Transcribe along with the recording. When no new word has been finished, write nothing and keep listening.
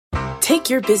Take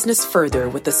your business further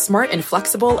with the smart and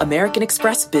flexible American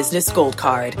Express Business Gold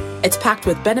Card. It's packed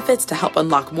with benefits to help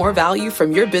unlock more value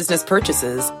from your business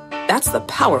purchases. That's the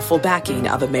powerful backing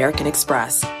of American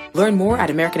Express. Learn more at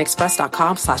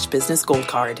americanexpress.com/business gold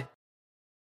card.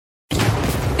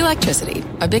 Electricity,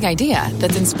 a big idea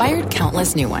that's inspired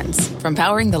countless new ones. From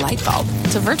powering the light bulb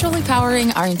to virtually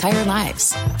powering our entire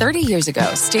lives. 30 years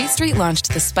ago, State Street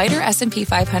launched the Spider S&P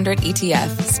 500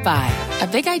 ETF, SPY. A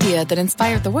big idea that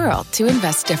inspired the world to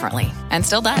invest differently. And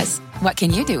still does. What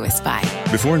can you do with SPY?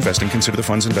 Before investing, consider the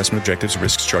fund's investment objectives,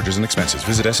 risks, charges, and expenses.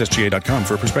 Visit ssga.com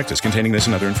for a prospectus containing this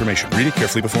and other information. Read it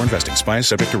carefully before investing. SPY is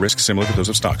subject to risks similar to those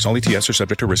of stocks. All ETFs are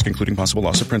subject to risk, including possible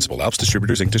loss of principal. Alps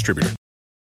Distributors, Inc. Distributor.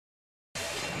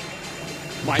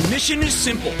 My mission is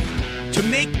simple, to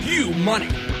make you money.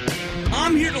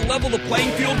 I'm here to level the playing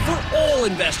field for all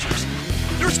investors.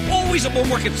 There's always a bull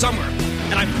market somewhere,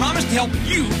 and I promise to help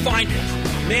you find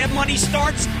it. Mad Money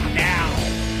starts now.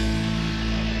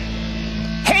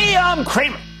 Hey, I'm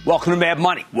Cramer. Welcome to Mad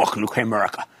Money. Welcome to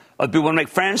Cramerica. Do you want to make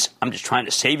friends? I'm just trying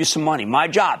to save you some money. My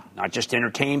job, not just to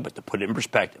entertain, but to put it in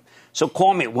perspective. So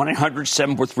call me at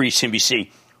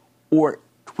 1-800-743-CNBC or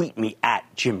tweet me at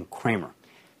Jim Cramer.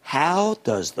 How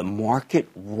does the market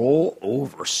roll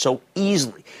over so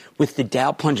easily with the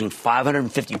Dow plunging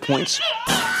 550 points,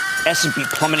 S&P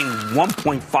plummeting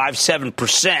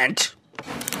 1.57%,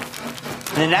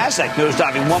 and the NASDAQ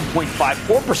nosediving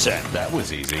 1.54%? That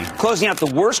was easy. Closing out the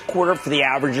worst quarter for the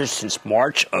averages since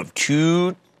March of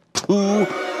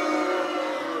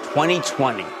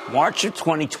 2020. March of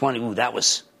 2020, ooh, that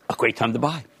was a great time to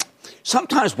buy.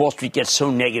 Sometimes Wall Street gets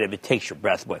so negative it takes your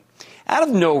breath away. Out of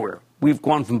nowhere, we've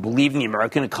gone from believing the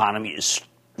American economy is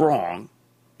strong,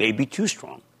 maybe too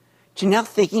strong, to now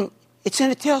thinking it's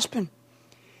in a tailspin.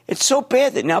 It's so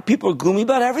bad that now people are gloomy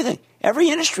about everything, every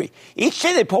industry. Each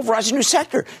day they pulverize a new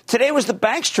sector. Today was the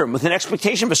bank's turn with an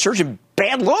expectation of a surge in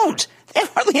bad loans. They have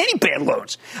hardly any bad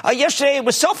loans. Yesterday it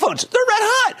was cell phones. They're red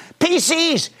hot.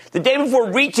 PCs. The day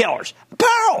before, retailers.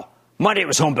 Apparel. Monday it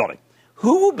was home building.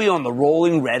 Who will be on the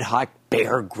rolling red hot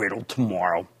bear griddle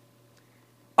tomorrow?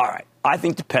 All right. I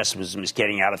think the pessimism is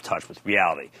getting out of touch with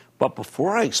reality. But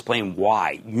before I explain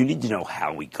why, you need to know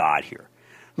how we got here.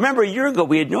 Remember, a year ago,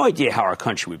 we had no idea how our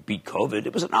country would beat COVID.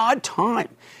 It was an odd time.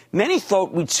 Many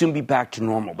thought we'd soon be back to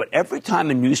normal, but every time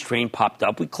a new strain popped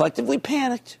up, we collectively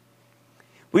panicked.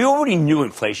 We already knew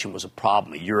inflation was a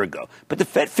problem a year ago, but the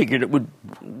Fed figured it would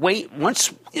wait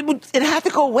once it had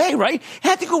to go away, right? It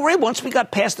had to go away once we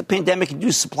got past the pandemic and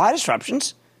induced supply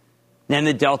disruptions. Then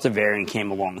the Delta variant came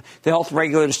along. The health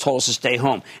regulators told us to stay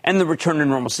home. And the return to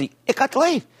normalcy, it got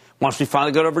delayed. Once we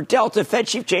finally got over Delta, Fed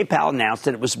Chief Jay Powell announced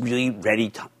that it was really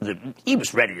ready. He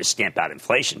was ready to stamp out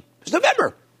inflation. It was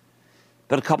November.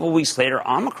 But a couple of weeks later,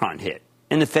 Omicron hit.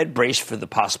 And the Fed braced for the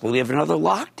possibility of another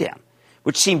lockdown,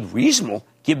 which seemed reasonable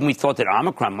given we thought that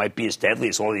Omicron might be as deadly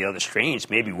as all the other strains,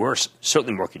 maybe worse,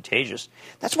 certainly more contagious.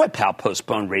 That's why Powell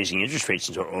postponed raising interest rates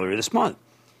until earlier this month.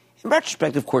 In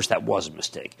retrospect, of course, that was a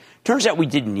mistake. Turns out we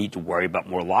didn't need to worry about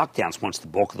more lockdowns once the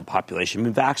bulk of the population had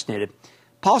been vaccinated.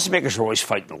 Policymakers are always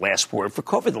fighting the last war. And for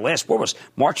COVID, the last war was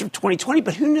March of 2020,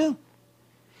 but who knew?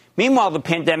 Meanwhile, the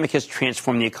pandemic has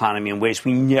transformed the economy in ways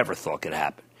we never thought could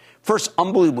happen. First,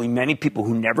 unbelievably, many people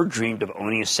who never dreamed of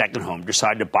owning a second home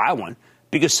decided to buy one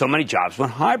because so many jobs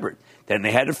went hybrid. Then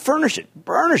they had to furnish it,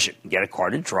 burnish it, and get a car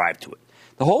to drive to it.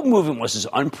 The whole movement was as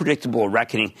unpredictable a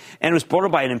reckoning, and it was brought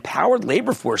about by an empowered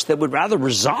labor force that would rather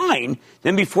resign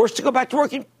than be forced to go back to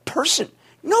work in person.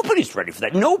 Nobody's ready for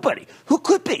that. Nobody. Who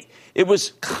could be? It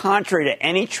was contrary to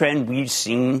any trend we've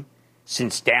seen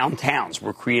since downtowns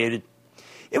were created.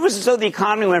 It was as though the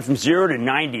economy went from 0 to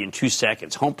 90 in 2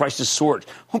 seconds. Home prices soared.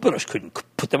 Home builders couldn't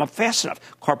put them up fast enough.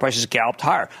 Car prices galloped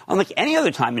higher. Unlike any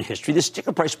other time in history, the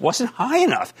sticker price wasn't high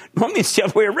enough. Normally it's the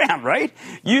other way around, right?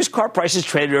 Used car prices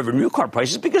traded over new car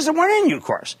prices because there weren't any new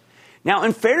cars. Now,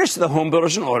 in fairness to the home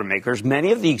builders and automakers,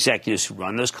 many of the executives who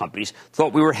run those companies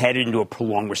thought we were headed into a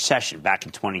prolonged recession back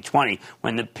in 2020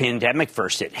 when the pandemic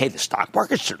first hit. Hey, the stock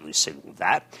market certainly signaled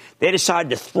that. They decided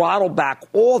to throttle back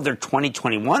all their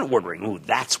 2021 ordering. Ooh,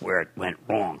 that's where it went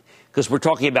wrong. Because we're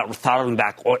talking about throttling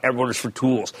back orders for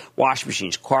tools, washing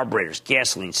machines, carburetors,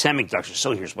 gasoline, semiconductors.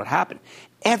 So here's what happened.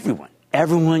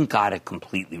 Everyone got it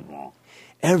completely wrong.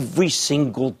 Every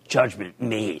single judgment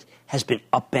made has been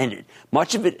upended.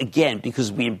 Much of it, again,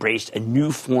 because we embraced a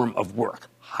new form of work,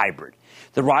 hybrid.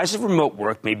 The rise of remote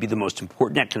work may be the most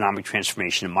important economic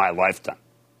transformation in my lifetime.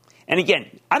 And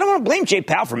again, I don't want to blame Jay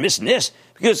Powell for missing this,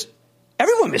 because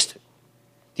everyone missed it.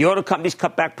 The auto companies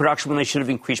cut back production when they should have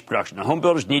increased production. The home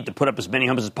builders need to put up as many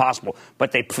homes as possible,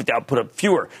 but they put up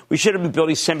fewer. We should have been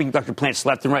building semiconductor plants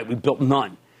left and right. We built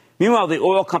none. Meanwhile, the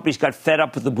oil companies got fed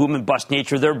up with the boom and bust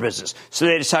nature of their business, so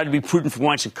they decided to be prudent for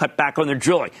once and cut back on their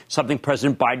drilling, something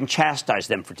President Biden chastised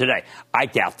them for today. I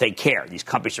doubt they care. These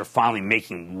companies are finally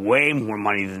making way more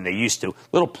money than they used to.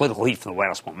 Little political heat from the White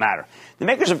House won't matter. The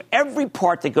makers of every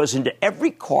part that goes into every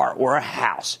car or a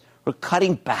house are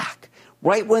cutting back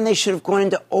right when they should have gone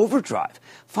into overdrive.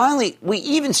 Finally, we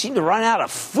even seem to run out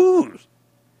of food.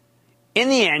 In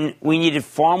the end, we needed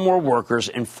far more workers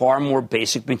and far more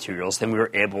basic materials than we were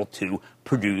able to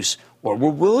produce or were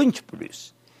willing to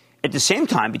produce. At the same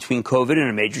time, between COVID and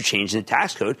a major change in the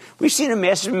tax code, we've seen a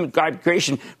massive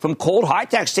migration from cold,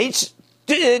 high-tax states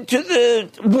to the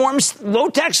warm,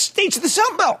 low-tax states of the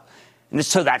Sun Belt. And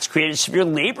so that's created a severe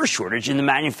labor shortage in the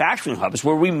manufacturing hubs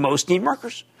where we most need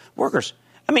workers.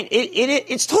 I mean,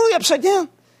 it's totally upside down.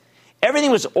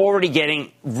 Everything was already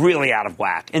getting really out of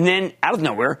whack. And then, out of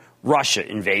nowhere, Russia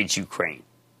invades Ukraine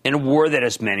in a war that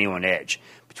has many on edge.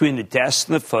 Between the deaths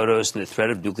and the photos and the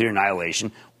threat of nuclear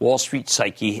annihilation, Wall Street's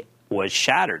psyche was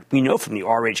shattered. We know from the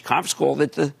RH conference call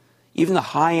that even the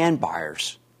high-end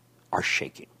buyers are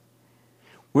shaking.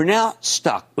 We're now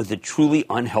stuck with a truly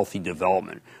unhealthy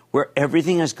development where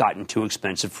everything has gotten too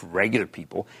expensive for regular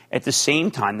people at the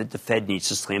same time that the Fed needs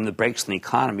to slam the brakes on the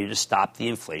economy to stop the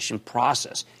inflation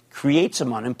process, create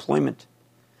some unemployment.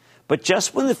 But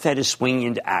just when the Fed is swinging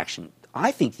into action,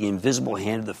 I think the invisible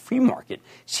hand of the free market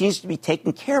seems to be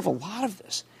taking care of a lot of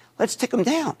this. Let's tick them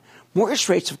down. Mortgage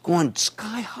rates have gone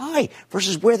sky high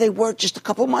versus where they were just a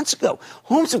couple of months ago.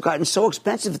 Homes have gotten so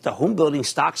expensive that the home building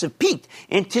stocks have peaked,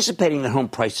 anticipating that home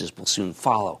prices will soon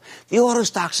follow. The auto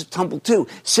stocks have tumbled too,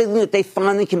 signaling that they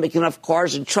finally can make enough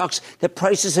cars and trucks that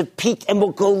prices have peaked and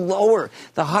will go lower.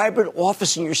 The hybrid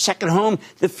office in your second home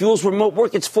that fuels remote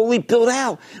work, it's fully built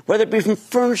out, whether it be from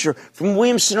furniture, from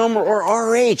Williams-Sonoma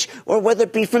or RH, or whether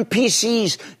it be from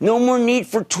PCs. No more need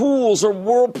for tools or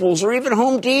Whirlpools or even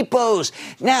Home Depots.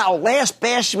 Now, last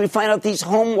bastion, we find out these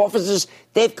home offices,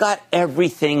 they've got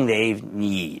everything they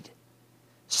need.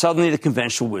 Suddenly, the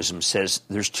conventional wisdom says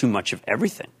there's too much of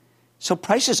everything. So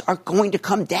prices are going to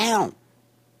come down.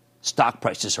 Stock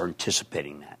prices are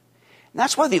anticipating that. And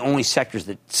that's why the only sectors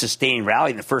that sustained rally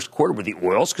in the first quarter were the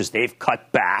oils, because they've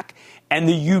cut back, and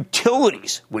the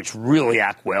utilities, which really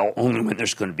act well only when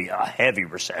there's going to be a heavy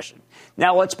recession.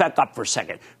 Now, let's back up for a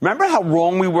second. Remember how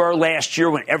wrong we were last year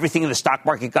when everything in the stock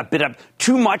market got bid up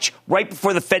too much right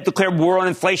before the Fed declared war on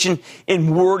inflation,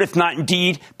 in word, if not in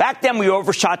deed? Back then, we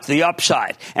overshot to the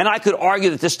upside. And I could argue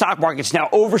that the stock market's now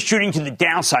overshooting to the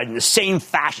downside in the same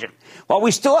fashion. While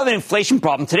we still have an inflation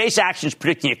problem, today's action is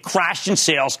predicting a crash in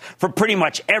sales for pretty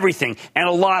much everything and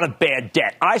a lot of bad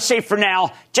debt. I say for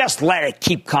now, just let it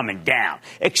keep coming down.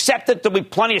 Except that there'll be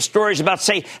plenty of stories about,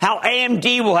 say, how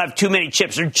AMD will have too many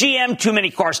chips, or GM too many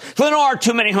cars, Lennar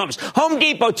too many homes, Home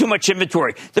Depot too much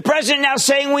inventory. The president now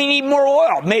saying we need more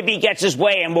oil. Maybe he gets his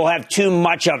way and we'll have too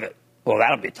much of it. Well,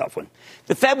 that'll be a tough one.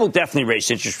 The Fed will definitely raise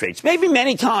interest rates, maybe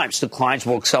many times. Declines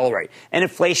will accelerate, and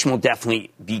inflation will definitely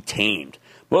be tamed.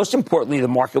 Most importantly, the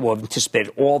market will have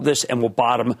anticipated all this and will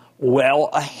bottom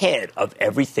well ahead of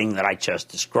everything that I just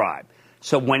described.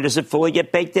 So when does it fully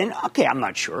get baked in? Okay, I'm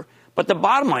not sure. But the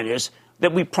bottom line is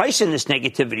that we price in this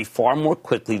negativity far more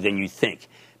quickly than you think.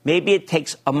 Maybe it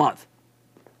takes a month.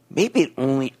 Maybe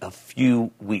only a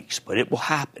few weeks, but it will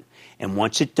happen. And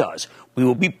once it does, we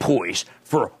will be poised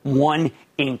for one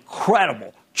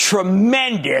incredible,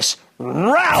 tremendous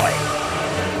rally.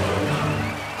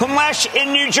 Kumlesh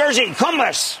in New Jersey.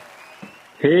 Kumlesh.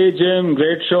 Hey, Jim.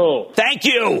 Great show. Thank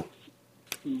you.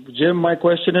 Jim, my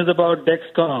question is about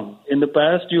Dexcom. In the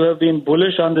past, you have been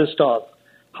bullish on this stock.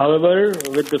 However,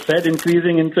 with the Fed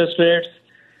increasing interest rates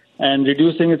and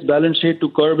reducing its balance sheet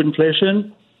to curb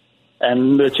inflation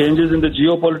and the changes in the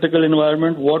geopolitical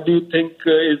environment, what do you think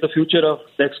is the future of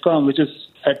Dexcom, which is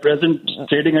at present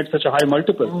trading at such a high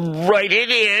multiple? Right, it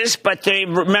is. But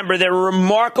remember, they're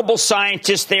remarkable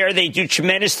scientists there. They do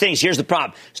tremendous things. Here's the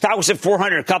problem. Stock was at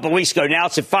 400 a couple of weeks ago. Now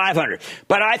it's at 500.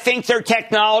 But I think their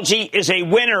technology is a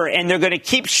winner, and they're going to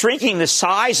keep shrinking the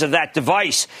size of that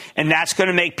device. And that's going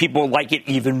to make people like it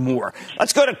even more.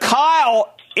 Let's go to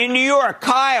Kyle in New York.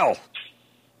 Kyle.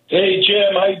 Hey,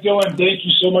 Jim. How you doing? Thank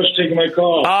you so much for taking my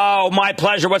call. Oh, my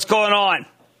pleasure. What's going on?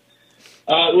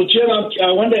 Well, Jim,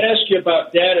 I wanted to ask you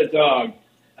about Datadog.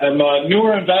 I'm a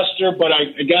newer investor, but I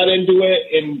got into it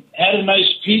and had a nice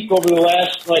peak over the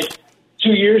last, 2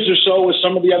 years or so with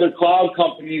some of the other cloud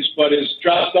companies, but has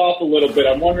dropped off a little bit.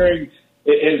 I'm wondering,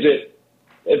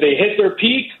 have they hit their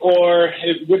peak, or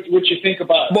what you think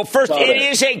about it? Well, first, it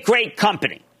is a great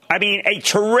company. I mean, a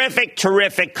terrific,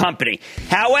 terrific company.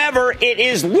 However, it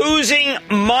is losing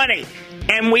money.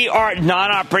 And we are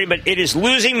non-operating, but it is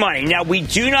losing money. Now, we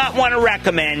do not want to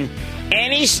recommend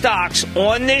any stocks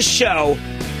on this show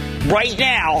right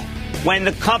now when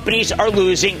the companies are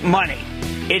losing money.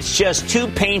 It's just too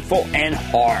painful and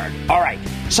hard. All right.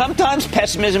 Sometimes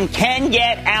pessimism can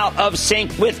get out of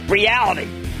sync with reality.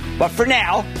 But for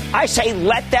now, I say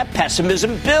let that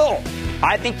pessimism build.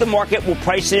 I think the market will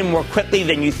price it in more quickly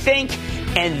than you think,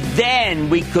 and then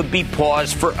we could be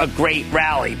poised for a great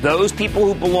rally. Those people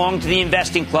who belong to the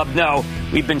investing club know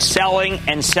we've been selling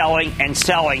and selling and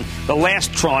selling the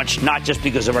last tranche, not just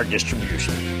because of our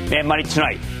distribution. Mad Money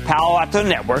tonight. Palo Alto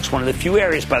Networks, one of the few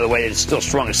areas, by the way, that is still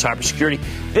strong is cybersecurity.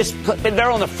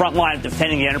 They're on the front line of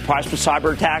defending the enterprise from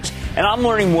cyber attacks, and I'm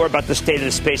learning more about the state of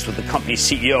the space with the company's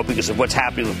CEO because of what's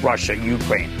happening with Russia and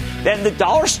Ukraine. Then the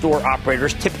dollar store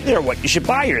operators typically are what you should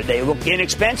buy here. They look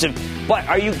inexpensive, but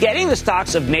are you getting the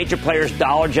stocks of major players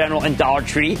Dollar General and Dollar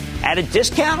Tree at a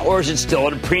discount, or is it still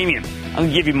at a premium? I'm going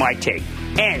to give you my take.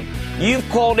 And you've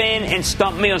called in and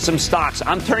stumped me on some stocks.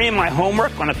 I'm turning in my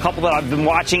homework on a couple that I've been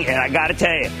watching, and I got to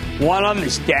tell you, one of them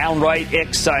is downright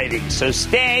exciting. So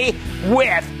stay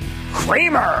with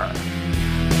Cramer.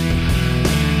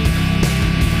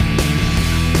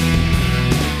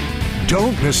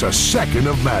 Don't miss a second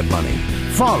of Mad Money.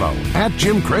 Follow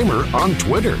 @Jim Cramer on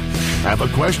Twitter. Have a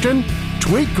question?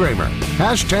 Tweet Cramer.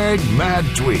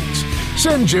 #MadTweets.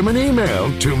 Send Jim an email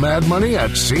to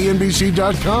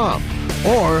madmoney@cnbc.com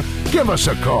or give us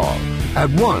a call at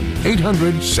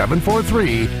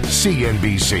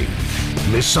 1-800-743-CNBC.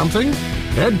 Miss something?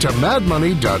 Head to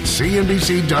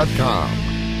madmoney.cnbc.com.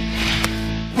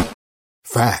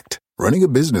 Fact. Running a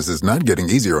business is not getting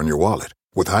easier on your wallet.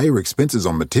 With higher expenses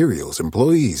on materials,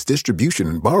 employees, distribution,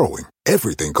 and borrowing,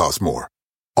 everything costs more.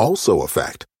 Also a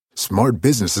fact. Smart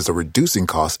businesses are reducing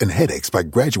costs and headaches by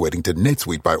graduating to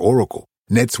NetSuite by Oracle.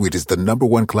 NetSuite is the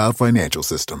 #1 cloud financial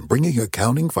system, bringing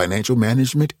accounting, financial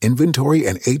management, inventory,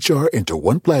 and HR into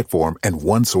one platform and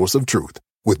one source of truth.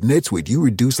 With NetSuite, you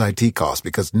reduce IT costs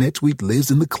because NetSuite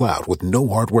lives in the cloud with no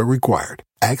hardware required.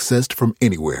 Accessed from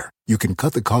anywhere. You can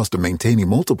cut the cost of maintaining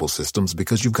multiple systems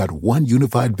because you've got one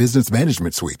unified business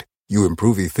management suite. You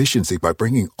improve efficiency by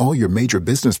bringing all your major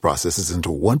business processes into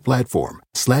one platform,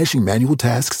 slashing manual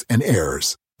tasks and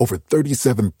errors. Over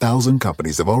 37,000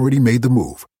 companies have already made the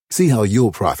move. See how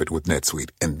you'll profit with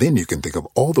NetSuite, and then you can think of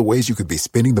all the ways you could be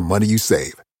spending the money you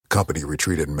save. Company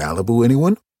retreat in Malibu,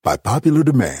 anyone? By popular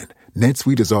demand,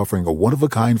 NetSuite is offering a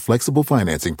one-of-a-kind flexible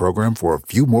financing program for a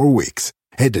few more weeks.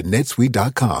 Head to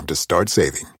netsuite.com to start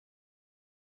saving.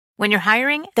 When you're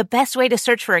hiring, the best way to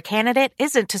search for a candidate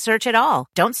isn't to search at all.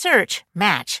 Don't search,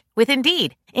 match with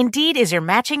Indeed. Indeed is your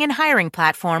matching and hiring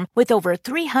platform with over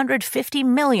 350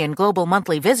 million global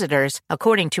monthly visitors,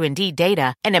 according to Indeed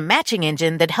data, and a matching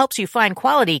engine that helps you find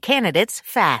quality candidates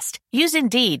fast. Use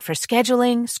Indeed for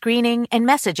scheduling, screening, and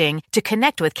messaging to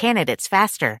connect with candidates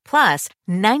faster. Plus,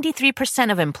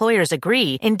 93% of employers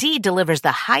agree Indeed delivers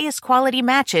the highest quality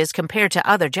matches compared to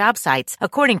other job sites,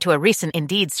 according to a recent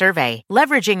Indeed survey.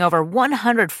 Leveraging over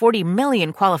 140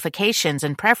 million qualifications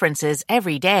and preferences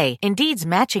every day, Indeed's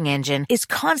matching engine is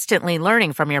constantly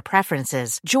learning from your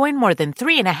preferences. Join more than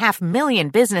 3.5 million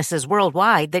businesses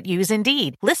worldwide that use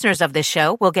Indeed. Listeners of this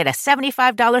show will get a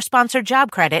 $75 sponsored job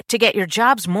credit to get your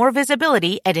jobs more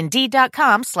visibility at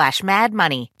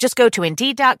Indeed.com/madmoney. Just go to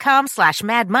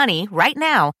Indeed.com/madmoney right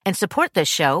now and support this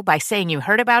show by saying you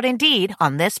heard about Indeed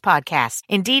on this podcast.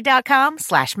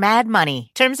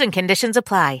 Indeed.com/madmoney. Terms and conditions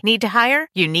apply. Need to hire?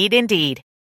 You need Indeed.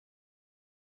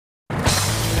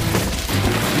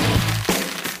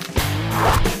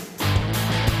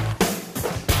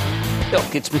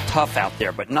 Look, it's been tough out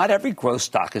there, but not every growth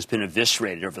stock has been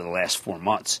eviscerated over the last 4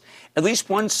 months. At least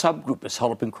one subgroup has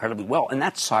held up incredibly well, and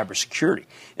that's cybersecurity.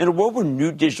 In a world where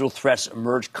new digital threats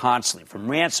emerge constantly, from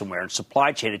ransomware and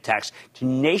supply chain attacks to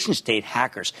nation-state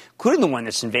hackers, including the one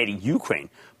that's invading Ukraine,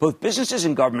 both businesses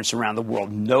and governments around the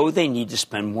world know they need to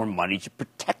spend more money to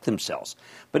protect themselves.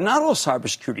 But not all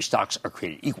cybersecurity stocks are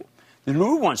created equal. The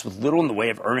newer ones with little in the way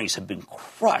of earnings have been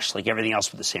crushed like everything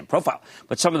else with the same profile.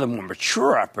 But some of the more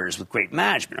mature operators with great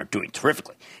management are doing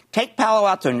terrifically. Take Palo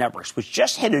Alto Networks, which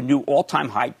just hit a new all-time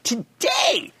high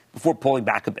today before pulling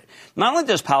back a bit. Not only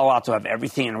does Palo Alto have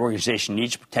everything an organization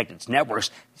needs to protect its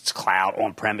networks, its cloud,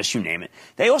 on-premise, you name it,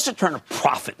 they also turn a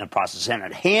profit in the process, and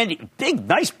a handy, big,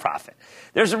 nice profit.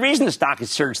 There's a reason the stock has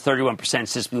surged 31%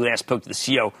 since we last spoke to the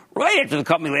CEO, right after the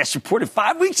company last reported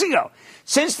 5 weeks ago.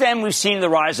 Since then, we've seen the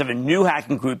rise of a new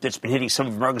hacking group that's been hitting some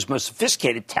of America's most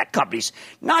sophisticated tech companies,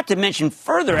 not to mention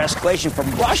further escalation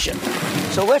from Russia.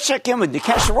 So let's check in with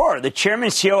Nikesh Arora, the chairman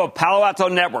and CEO of Palo Alto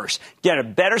Networks, get a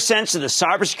better sense of the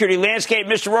cybersecurity landscape.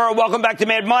 Mr. Arora, welcome back to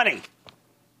Mad Money.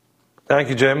 Thank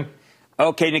you, Jim.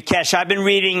 Okay, Nikesh, I've been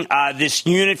reading this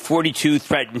Unit 42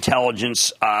 threat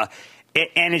intelligence, and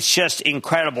it's just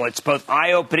incredible. It's both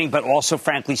eye-opening but also,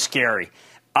 frankly, scary.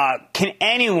 Can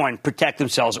anyone protect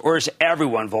themselves, or is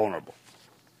everyone vulnerable?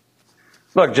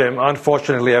 Look, Jim,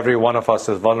 unfortunately, every one of us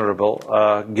is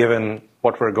vulnerable, given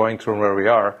what we're going through and where we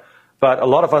are. But a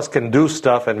lot of us can do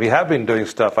stuff, and we have been doing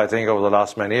stuff, I think, over the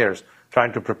last many years,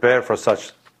 trying to prepare for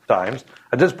such times.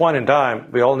 At this point in time,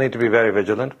 we all need to be very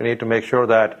vigilant. We need to make sure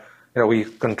that we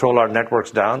control our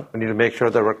networks down. We need to make sure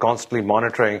that we're constantly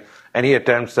monitoring any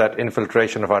attempts at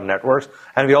infiltration of our networks.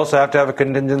 And we also have to have a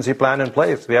contingency plan in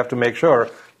place. We have to make sure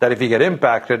that if we get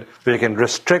impacted, we can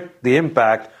restrict the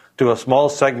impact to a small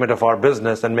segment of our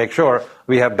business and make sure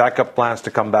we have backup plans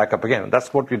to come back up again.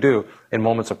 That's what we do in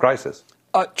moments of crisis.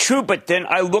 True, but then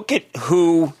I look at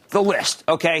the list,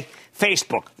 okay?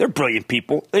 Facebook, they're brilliant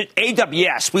people.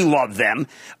 AWS, we love them.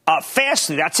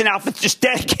 Fastly, that's an outfit just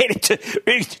dedicated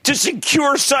to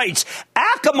secure sites.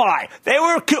 Akamai, they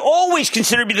were always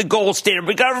considered to be the gold standard.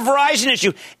 We got a Verizon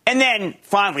issue. And then,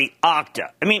 finally, Okta.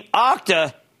 I mean,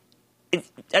 Okta,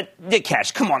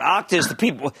 Nikesh, come on, Okta is the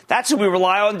people. That's who we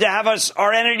rely on to have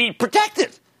our entity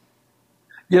protected.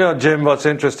 Jim, what's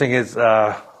interesting is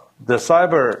the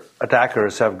cyber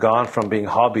attackers have gone from being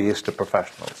hobbyists to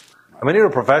professionals. I mean, you're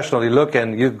a professional, you look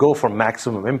and you go for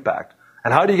maximum impact.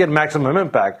 And how do you get maximum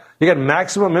impact? You get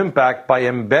maximum impact by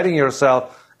embedding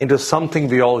yourself into something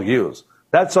we all use.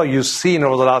 That's how you've seen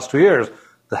over the last 2 years,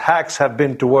 the hacks have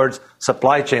been towards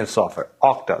supply chain software,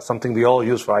 Okta, something we all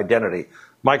use for identity,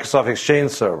 Microsoft Exchange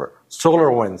Server,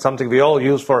 SolarWinds, something we all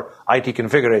use for IT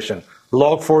configuration,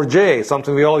 Log4j,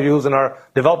 something we all use in our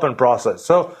development process.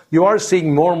 So you are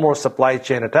seeing more and more supply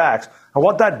chain attacks. And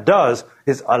what that does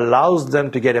is allows them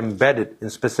to get embedded in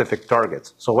specific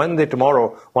targets. So when they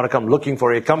tomorrow want to come looking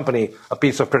for a company, a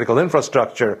piece of critical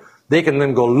infrastructure, they can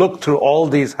then go look through all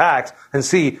these hacks and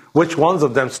see which ones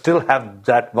of them still have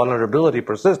that vulnerability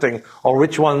persisting or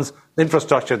which ones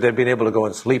infrastructure they've been able to go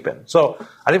and sleep in. So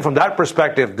I think from that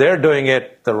perspective, they're doing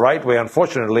it the right way,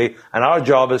 unfortunately. And our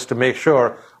job is to make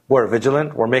sure we're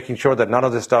vigilant. We're making sure that none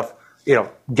of this stuff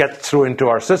get through into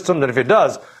our system. That if it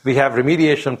does, we have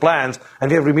remediation plans,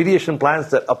 and we have remediation plans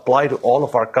that apply to all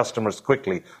of our customers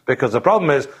quickly. Because the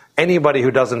problem is anybody who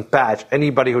doesn't patch,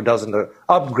 anybody who doesn't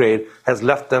upgrade has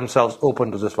left themselves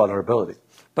open to this vulnerability.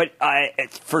 But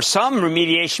for some,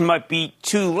 remediation might be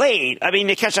too late. I mean,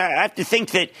 Nikesh, I have to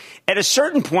think that at a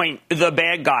certain point, the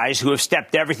bad guys who have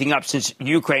stepped everything up since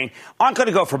Ukraine aren't going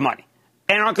to go for money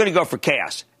and aren't going to go for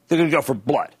chaos. They're going to go for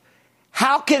blood.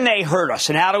 How can they hurt us?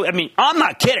 And I'm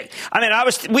not kidding.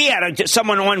 We had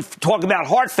someone on talking about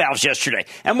heart valves yesterday.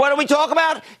 And what do we talk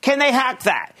about? Can they hack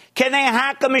that? Can they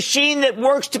hack a machine that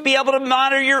works to be able to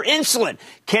monitor your insulin?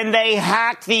 Can they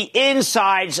hack the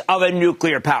insides of a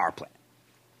nuclear power plant?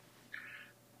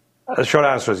 The short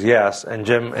answer is yes. And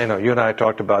Jim, you and I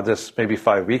talked about this maybe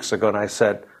 5 weeks ago, and I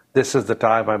said, this is the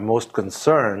time I'm most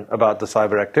concerned about the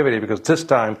cyber activity because this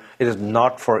time it is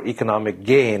not for economic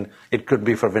gain. It could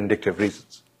be for vindictive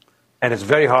reasons. And it's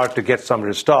very hard to get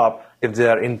somebody to stop if they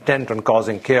are intent on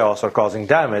causing chaos or causing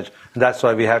damage. And that's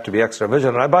why we have to be extra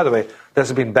vigilant. And by the way, this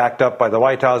has been backed up by the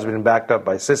White House, been backed up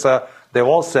by CISA. They've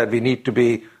all said we need to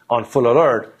be on full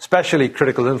alert, especially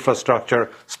critical infrastructure,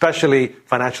 especially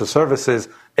financial services,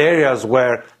 areas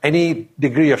where any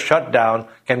degree of shutdown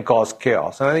can cause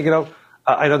chaos. And I think,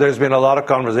 I know there's been a lot of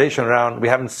conversation around, we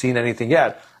haven't seen anything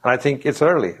yet, and I think it's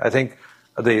early. I think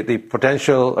the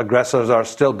potential aggressors are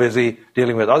still busy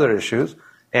dealing with other issues,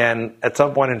 and at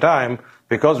some point in time,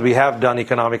 because we have done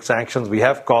economic sanctions, we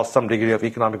have caused some degree of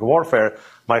economic warfare,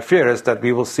 my fear is that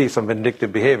we will see some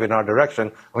vindictive behavior in our direction,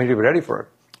 and we need to be ready for it.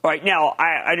 All right, now,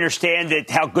 I understand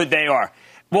how good they are.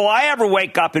 Will I ever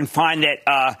wake up and find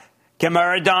that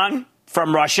Cameradon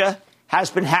from Russia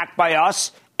has been hacked by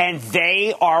us, and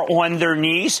they are on their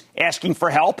knees asking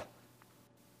for help?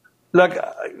 Look,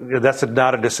 that's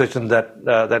not a decision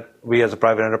that we as a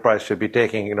private enterprise should be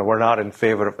taking. We're not in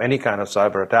favor of any kind of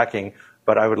cyber attacking,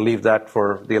 but I would leave that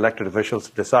for the elected officials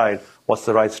to decide what's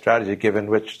the right strategy given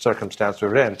which circumstance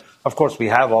we're in. Of course, we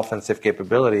have offensive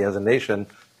capability as a nation,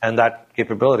 and that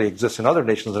capability exists in other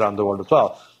nations around the world as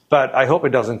well. But I hope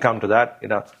it doesn't come to that.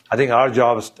 I think our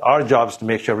job is to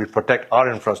make sure we protect our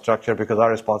infrastructure because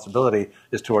our responsibility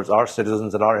is towards our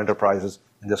citizens and our enterprises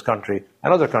in this country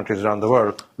and other countries around the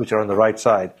world which are on the right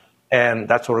side. And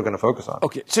that's what we're going to focus on.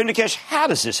 Okay. So, Nikesh, how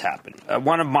does this happen?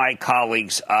 One of my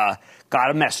colleagues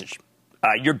got a message.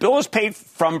 Your bill is paid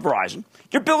from Verizon.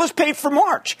 Your bill is paid for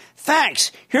March.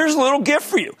 Thanks. Here's a little gift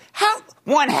for you. How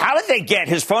did they get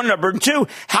his phone number? And two,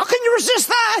 how can you resist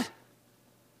that?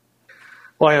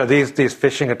 Well, these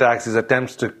phishing attacks, these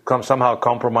attempts to somehow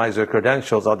compromise your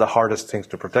credentials are the hardest things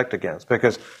to protect against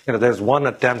because, there's one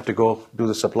attempt to go do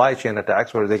the supply chain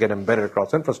attacks where they get embedded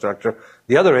across infrastructure.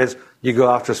 The other is you go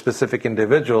after specific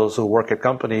individuals who work at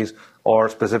companies or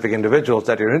specific individuals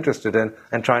that you're interested in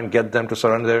and try and get them to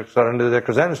surrender their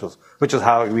credentials, which is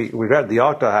how we read the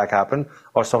Okta hack happen,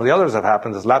 or some of the others have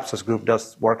happened. This Lapsus group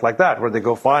does work like that, where they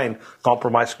go find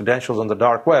compromised credentials on the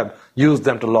dark web, use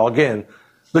them to log in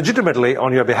legitimately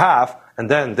on your behalf, and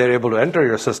then they're able to enter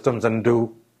your systems and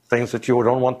do things that you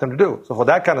don't want them to do. So for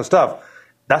that kind of stuff,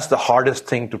 that's the hardest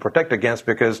thing to protect against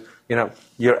because,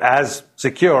 you're as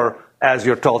secure as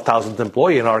your 12,000th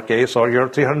employee in our case, or your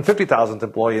 350,000th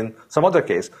employee in some other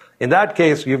case. In that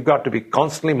case, you've got to be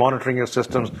constantly monitoring your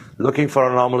systems, looking for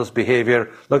anomalous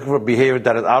behavior, looking for behavior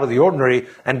that is out of the ordinary,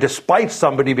 and despite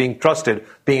somebody being trusted,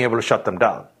 being able to shut them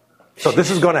down. So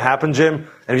this is going to happen, Jim,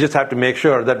 and we just have to make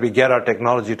sure that we get our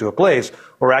technology to a place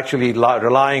where we're actually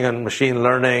relying on machine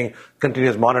learning,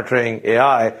 continuous monitoring,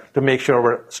 AI, to make sure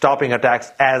we're stopping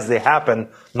attacks as they happen,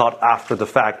 not after the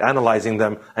fact, analyzing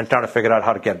them and trying to figure out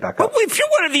how to get back up. Well, if you're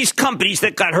one of these companies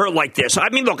that got hurt like this,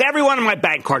 look, every one of my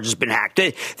bank cards has been hacked.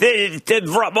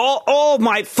 All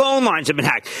my phone lines have been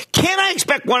hacked. Can I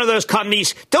expect one of those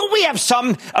companies, don't we have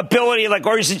some ability,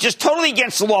 or is it just totally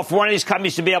against the law for one of these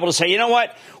companies to be able to say, you know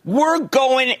what, we're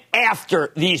going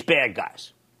after these bad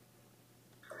guys?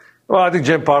 Well, I think,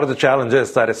 Jim, part of the challenge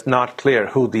is that it's not clear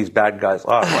who these bad guys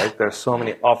are, right? There's so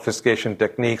many obfuscation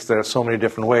techniques. There are so many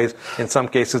different ways. In some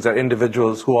cases, there are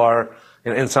individuals who are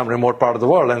in some remote part of the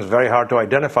world, and it's very hard to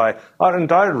identify. Our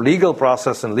entire legal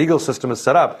process and legal system is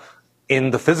set up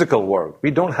in the physical world.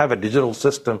 We don't have a digital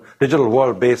system, digital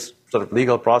world-based sort of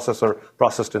legal process or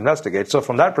process to investigate. So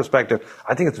from that perspective,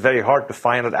 I think it's very hard to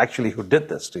find out actually who did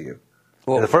this to you.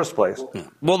 In the first place.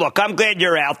 Well, look, I'm glad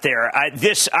you're out there. I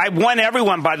want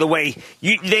everyone, by the way,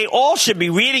 they all should be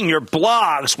reading your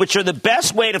blogs, which are the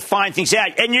best way to find things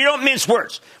out. And you don't mince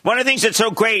words. One of the things that's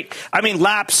so great,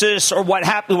 Lapsus or what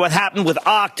happened with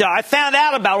Okta, I found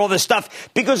out about all this stuff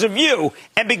because of you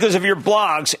and because of your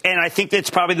blogs. And I think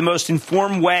that's probably the most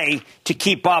informed way to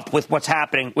keep up with what's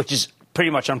happening, which is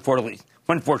pretty much,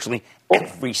 unfortunately,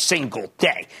 every single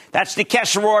day. That's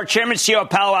Nikesh Arora, Chairman and CEO of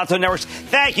Palo Alto Networks.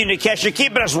 Thank you, Nikesh. You're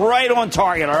keeping us right on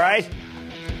target, all right?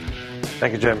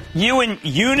 Thank you, Jim. You in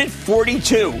Unit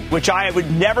 42, which I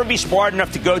would never be smart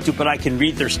enough to go to, but I can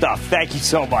read their stuff. Thank you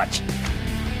so much.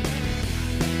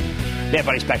 Yeah,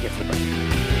 buddy's back here for the break.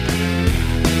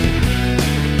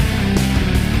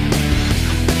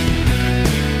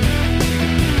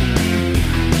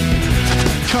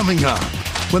 Coming up,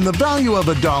 when the value of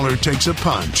a dollar takes a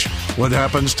punch, what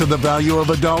happens to the value of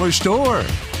a dollar store?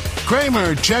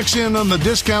 Cramer checks in on the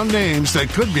discount names that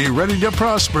could be ready to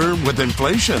prosper with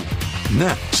inflation.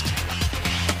 Next.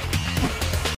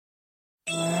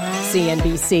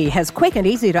 CNBC has quick and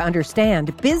easy to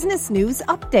understand business news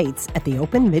updates at the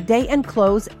open, midday, and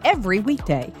close every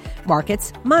weekday.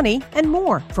 Markets, money, and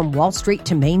more from Wall Street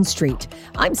to Main Street.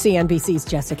 I'm CNBC's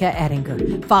Jessica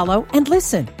Ettinger. Follow and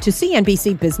listen to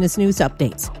CNBC Business News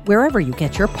Updates wherever you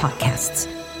get your podcasts.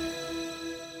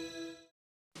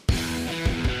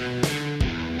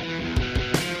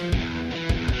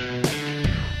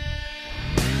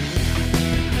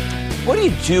 What do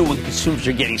you do when consumers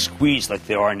are getting squeezed like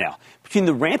they are now? Between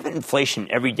the rampant inflation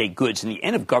in everyday goods and the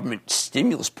end of government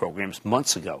stimulus programs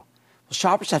months ago, well,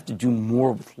 shoppers have to do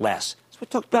more with less. That's what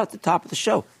we talked about at the top of the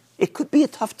show. It could be a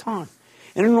tough time.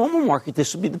 In a normal market,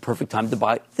 this would be the perfect time to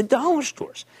buy the dollar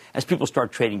stores as people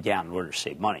start trading down in order to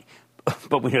save money.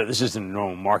 But we know this isn't a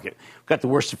normal market. We've got the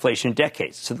worst inflation in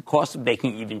decades, so the cost of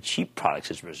making even cheap products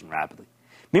has risen rapidly.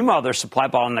 Meanwhile, there's supply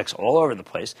bottlenecks all over the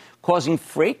place, causing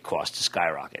freight costs to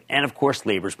skyrocket. And, of course,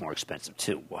 labor's more expensive,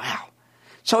 too. Wow.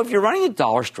 So if you're running a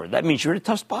dollar store, that means you're in a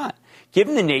tough spot.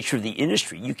 Given the nature of the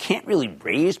industry, you can't really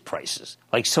raise prices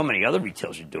like so many other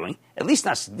retailers are doing, at least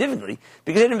not significantly,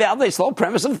 because it invalidates the whole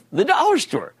premise of the dollar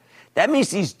store. That means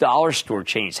these dollar store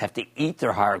chains have to eat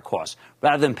their higher costs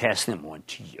rather than passing them on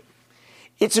to you.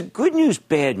 It's a good news,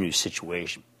 bad news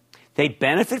situation. They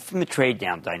benefit from the trade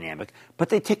down dynamic, but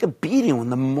they take a beating on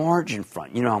the margin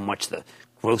front. You know how much the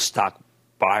growth stock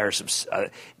buyers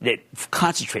that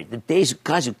concentrate,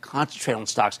 guys who concentrate on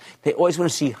stocks, they always want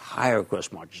to see higher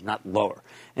gross margins, not lower.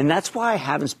 And that's why I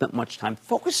haven't spent much time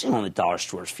focusing on the dollar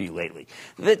stores for you lately.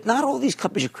 That not all these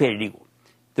companies are created equal.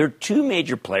 There are two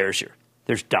major players here.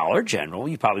 There's Dollar General.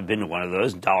 You've probably been to one of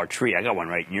those. Dollar Tree. I got one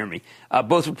right near me.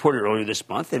 Both reported earlier this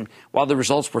month. And while the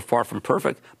results were far from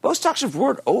perfect, both stocks have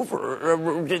roared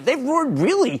they've roared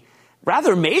really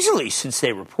rather amazingly since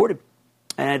they reported.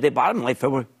 And they bottomed in late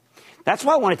February. That's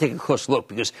why I want to take a close look,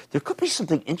 because there could be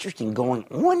something interesting going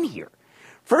on here.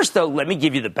 First, though, let me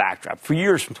give you the backdrop. For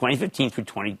years, from 2015 through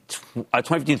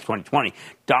 2020,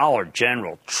 Dollar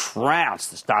General trounced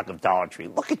the stock of Dollar Tree.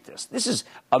 Look at this. This is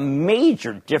a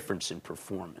major difference in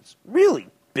performance. Really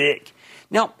big.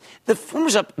 Now, the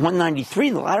former's up 193,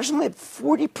 and the latter's only at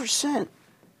 40%.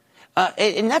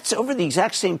 And that's over the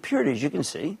exact same period, as you can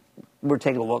see. We're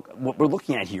taking a look. What we're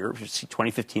looking at here is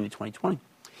 2015 to 2020.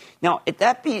 Now,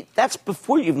 that's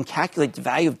before you even calculate the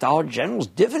value of Dollar General's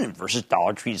dividend versus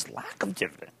Dollar Tree's lack of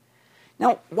dividend.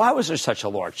 Now, why was there such a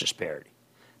large disparity?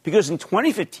 Because in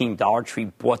 2015, Dollar Tree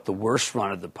bought the worst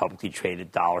run of the publicly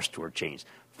traded dollar store chains,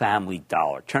 Family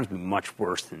Dollar. It turns out to be much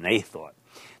worse than they thought.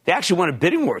 They actually won a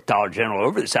bidding war with Dollar General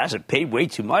over this asset, paid way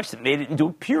too much, that made it into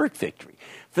a Pyrrhic victory.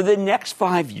 For the next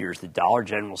 5 years, the Dollar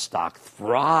General stock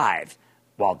thrived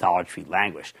while Dollar Tree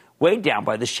languished, weighed down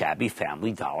by the shabby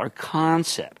Family Dollar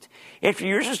concept. After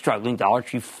years of struggling, Dollar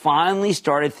Tree finally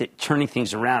started turning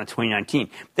things around in 2019.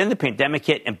 Then the pandemic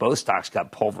hit, and both stocks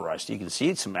got pulverized. You can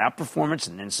see some outperformance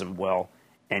and then some,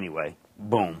 anyway,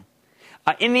 boom.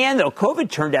 In the end, though, COVID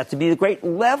turned out to be the great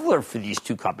leveler for these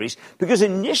two companies, because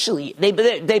initially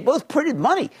they both printed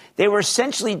money. They were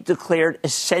essentially declared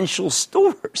essential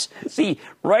stores. See,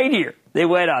 right here, they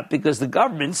went up because the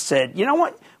government said, you know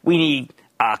what, we need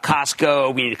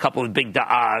Costco, we need a couple of big,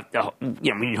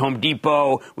 we need Home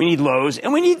Depot, we need Lowe's,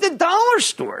 and we need the dollar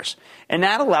stores. And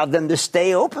that allowed them to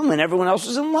stay open when everyone else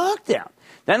was in lockdown.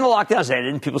 Then the lockdowns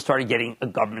ended, and people started getting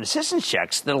government assistance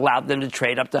checks that allowed them to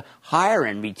trade up to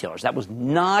higher-end retailers. That was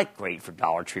not great for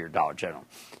Dollar Tree or Dollar General.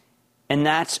 And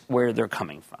that's where they're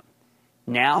coming from.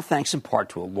 Now, thanks in part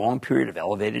to a long period of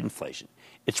elevated inflation,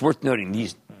 it's worth noting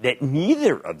that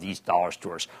neither of these dollar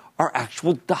stores are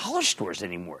actual dollar stores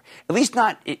anymore, at least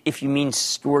not if you mean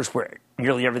stores where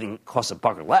nearly everything costs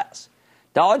 $1 or less.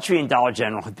 Dollar Tree and Dollar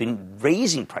General have been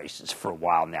raising prices for a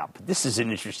while now, but this is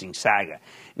an interesting saga.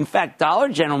 In fact, Dollar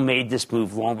General made this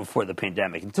move long before the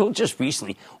pandemic. Until just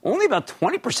recently, only about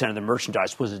 20% of the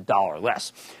merchandise was $1 or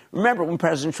less. Remember when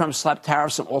President Trump slapped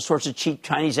tariffs on all sorts of cheap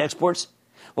Chinese exports?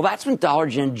 Well, that's when Dollar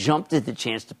Gen jumped at the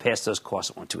chance to pass those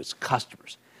costs on to its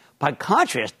customers. By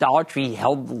contrast, Dollar Tree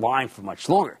held the line for much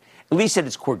longer, at least at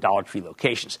its core Dollar Tree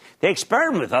locations. They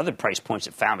experimented with other price points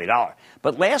at Family Dollar.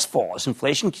 But last fall, as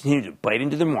inflation continued to bite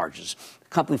into their margins, the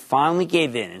company finally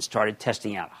gave in and started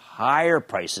testing out higher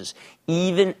prices,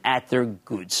 even at their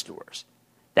goods stores.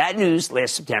 That news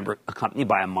last September, accompanied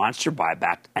by a monster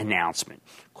buyback announcement,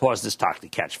 caused the stock to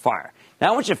catch fire. Now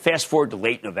I want you to fast forward to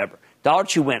late November. Dollar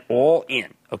Tree went all in,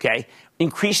 okay,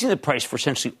 increasing the price for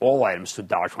essentially all items to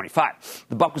 $1.25.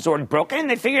 The buck was already broken, and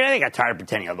they figured they got tired of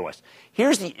pretending otherwise.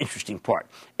 Here's the interesting part.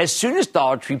 As soon as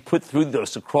Dollar Tree put through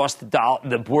those across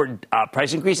the board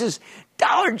price increases,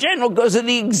 Dollar General goes in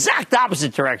the exact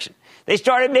opposite direction. They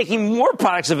started making more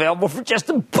products available for just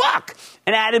 $1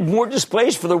 and added more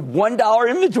displays for their $1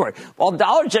 inventory. While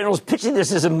Dollar General is pitching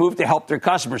this as a move to help their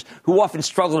customers, who often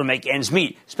struggle to make ends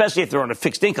meet, especially if they're on a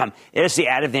fixed income, it has the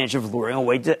added advantage of luring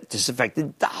away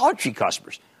disaffected Dollar Tree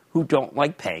customers who don't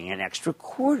like paying an extra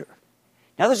quarter.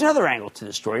 Now, there's another angle to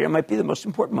this story. It might be the most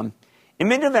important one. In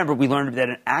mid-November, we learned that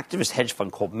an activist hedge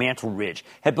fund called Mantle Ridge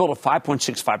had built a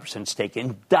 5.65% stake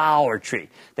in Dollar Tree.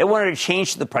 They wanted to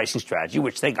change the pricing strategy,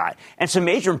 which they got, and some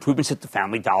major improvements at the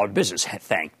Family Dollar business.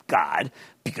 Thank God,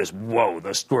 because,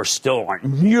 those stores still aren't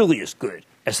nearly as good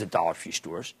as the Dollar Tree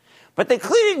stores. But they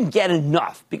clearly didn't get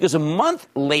enough, because a month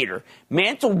later,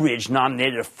 Mantle Ridge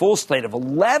nominated a full slate of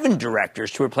 11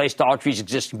 directors to replace Dollar Tree's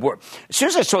existing board. As soon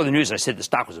as I saw the news, I said the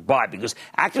stock was a buy, because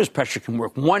activist pressure can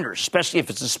work wonders, especially if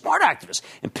it's a smart activist.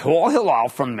 And Paul Hilal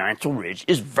from Mantle Ridge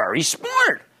is very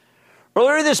smart.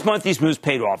 Earlier this month, these moves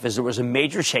paid off as there was a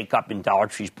major shakeup in Dollar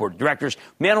Tree's board of directors,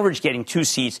 Mantle Ridge getting 2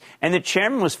 seats, and the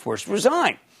chairman was forced to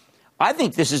resign. I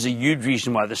think this is a huge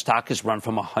reason why the stock has run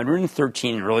from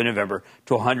 113 in early November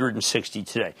to 160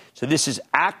 today. So this is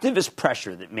activist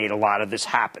pressure that made a lot of this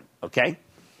happen, okay?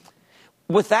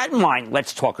 With that in mind,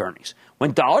 let's talk earnings.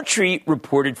 When Dollar Tree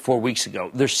reported 4 weeks ago,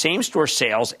 their same-store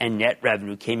sales and net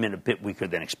revenue came in a bit weaker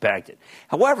than expected.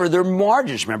 However, their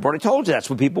margins, remember what I told you, that's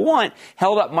what people want,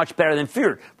 held up much better than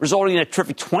feared, resulting in a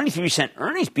terrific 23%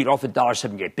 earnings beat off a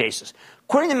 $1.78 basis.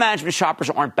 According to management, shoppers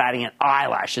aren't batting an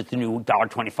eyelash at the new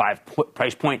 $1.25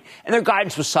 price point, and their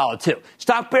guidance was solid, too.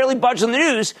 Stock barely budged on the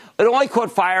news. It only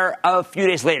caught fire a few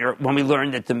days later when we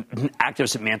learned that the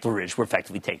activists at Mantle Ridge were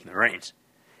effectively taking the reins.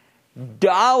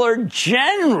 Dollar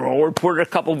General reported a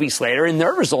couple of weeks later, and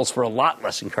their results were a lot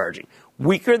less encouraging.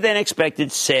 Weaker than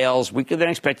expected sales, weaker than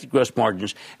expected gross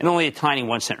margins, and only a tiny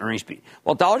 1-cent earnings beat.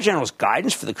 While Dollar General's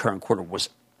guidance for the current quarter was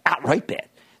outright bad,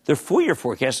 their full-year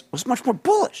forecast was much more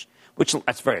bullish, which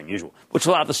that's very unusual, which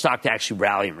allowed the stock to actually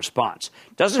rally in response.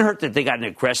 Doesn't hurt that they got an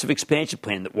aggressive expansion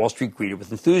plan that Wall Street greeted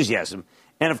with enthusiasm.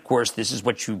 And, of course, this is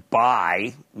what you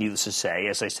buy, needless to say,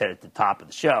 as I said at the top of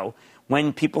the show,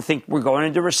 when people think we're going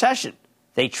into recession.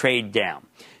 They trade down.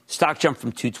 Stock jumped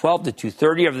from 212 to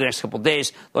 230 over the next couple of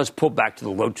days. Let's pull back to the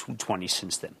low 220s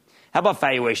since then. How about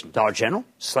valuation? Dollar General,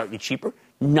 slightly cheaper,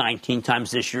 19 times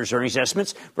this year's earnings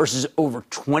estimates versus over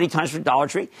 20 times for Dollar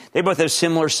Tree. They both have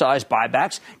similar size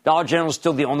buybacks. Dollar General is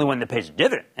still the only one that pays a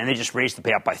dividend, and they just raised the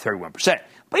payout by 31%.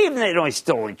 But even then, it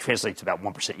still only translates to about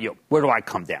 1% yield. Where do I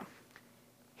come down?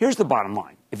 Here's the bottom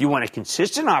line. If you want a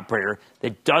consistent operator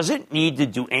that doesn't need to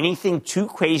do anything too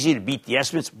crazy to beat the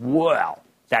estimates, well,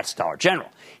 that's Dollar General.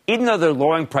 Even though they're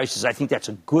lowering prices, I think that's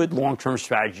a good long-term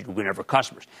strategy to win over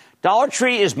customers. Dollar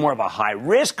Tree is more of a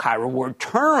high-risk, high-reward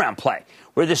turnaround play,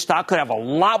 where the stock could have a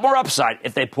lot more upside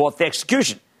if they pull off the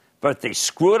execution. But if they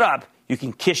screw it up, you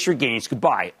can kiss your gains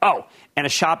goodbye. Oh, and a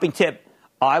shopping tip,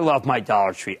 I love my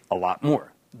Dollar Tree a lot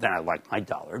more than I like my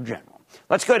Dollar General.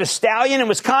 Let's go to Stallion in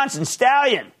Wisconsin.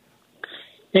 Stallion.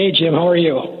 Hey, Jim, how are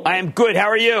you? I am good. How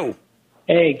are you?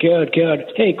 Hey, good.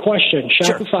 Hey, question.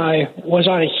 Shopify was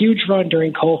on a huge run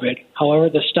during COVID. However,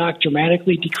 the stock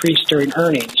dramatically decreased during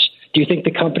earnings. Do you think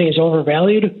the company is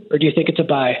overvalued, or do you think it's a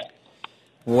buy?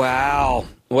 Wow.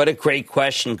 What a great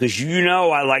question, because you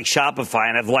know I like Shopify,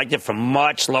 and I've liked it from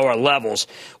much lower levels.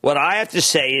 What I have to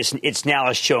say is it's now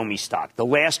a show-me stock. The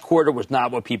last quarter was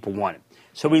not what people wanted.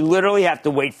 So we literally have to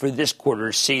wait for this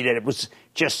quarter to see that it was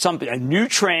just something, a new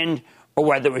trend, or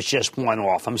whether it was just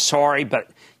one-off. I'm sorry,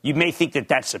 but you may think that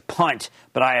that's a punt,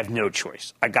 but I have no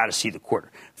choice. I got to see the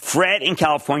quarter. Fred in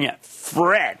California.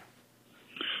 Fred.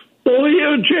 Oh,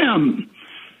 yeah, Jim.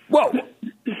 Whoa.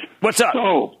 What's up?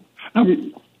 So,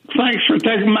 thanks for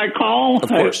taking my call. Of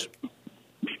course.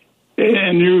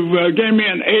 And you gave me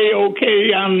an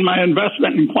A-OK on my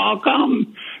investment in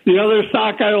Qualcomm. The other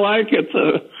stock I like, it's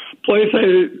a place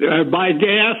I buy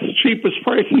gas, cheapest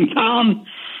price in town.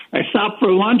 I stop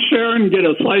for lunch there and get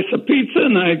a slice of pizza,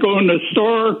 and I go in the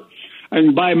store. I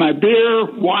can buy my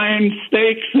beer, wine,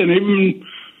 steaks, and even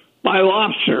buy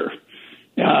lobster.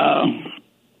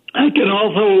 I can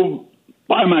also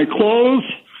buy my clothes,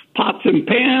 pots and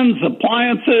pans,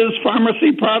 appliances,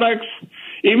 pharmacy products,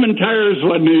 even tires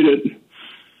when needed.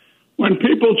 When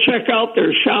people check out,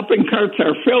 their shopping carts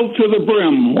are filled to the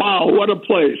brim. Wow, what a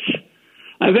place.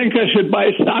 I think I should buy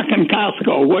stock in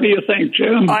Costco. What do you think,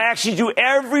 Jim? I actually do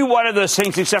every one of those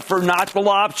things except for not the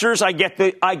lobsters. I get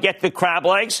the crab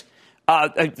legs.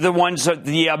 The ones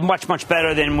much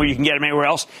better than where you can get them anywhere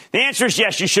else. The answer is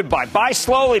yes, you should buy. Buy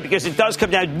slowly because it does come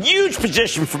down. Huge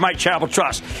position for my charitable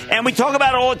trust. And we talk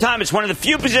about it all the time. It's one of the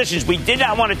few positions we did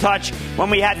not want to touch when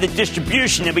we had the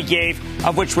distribution that we gave,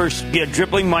 of which we're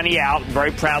dribbling money out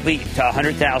very proudly to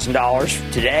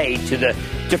 $100,000 today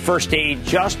to First Aid,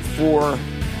 just for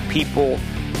people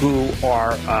who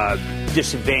are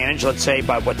disadvantaged, let's say,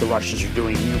 by what the Russians are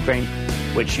doing in Ukraine,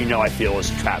 which I feel is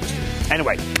a travesty.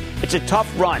 Anyway, it's a tough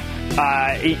run.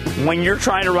 When you're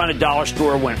trying to run a dollar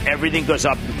store when everything goes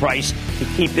up in price, to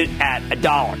keep it at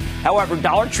 $1. However,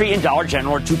 Dollar Tree and Dollar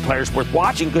General are two players worth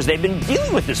watching because they've been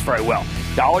dealing with this very well.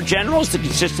 Dollar General is the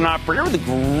consistent operator with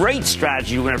a great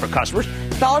strategy to win over customers.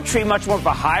 Dollar Tree, much more of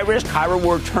a high-risk,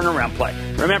 high-reward turnaround play.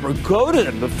 Remember, go to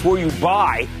them before you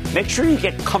buy. Make sure you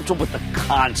get comfortable with the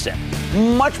concept.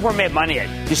 Much more made money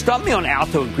at. You stump me on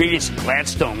Alto Ingredients and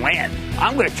Gladstone Land.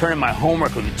 I'm going to turn in my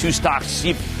homework with the two stocks to see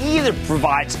if either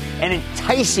provides an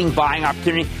enticing buying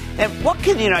opportunity. And what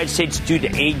can the United States do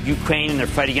to aid Ukraine in their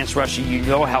fight against Russia? You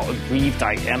know how aggrieved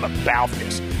I am about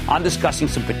this. I'm discussing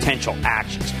some potential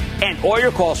actions. And all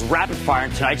your calls rapid fire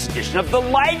in tonight's edition of the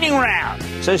Lightning Round.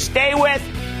 So stay with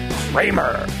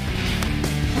Cramer.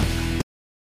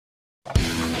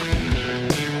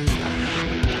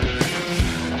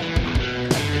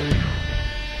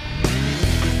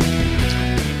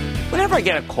 Whenever I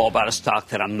get a call about a stock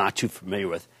that I'm not too familiar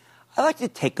with, I like to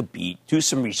take a beat, do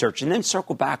some research, and then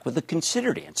circle back with a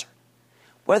considered answer.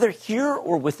 Whether here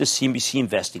or with the CNBC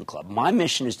Investing Club, my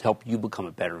mission is to help you become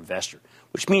a better investor,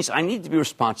 which means I need to be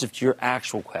responsive to your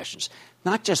actual questions,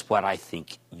 not just what I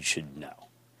think you should know.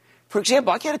 For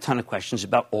example, I get a ton of questions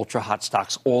about ultra-hot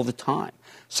stocks all the time,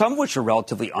 some of which are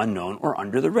relatively unknown or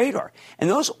under the radar. And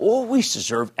those always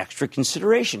deserve extra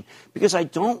consideration because I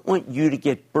don't want you to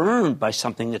get burned by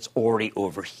something that's already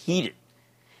overheated.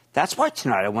 That's why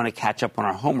tonight I want to catch up on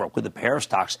our homework with a pair of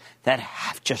stocks that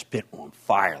have just been on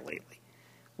fire lately.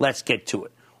 Let's get to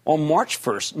it. On March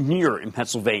 1st, Near in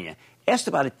Pennsylvania asked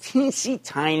about a teensy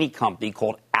tiny company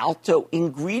called Alto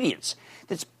Ingredients.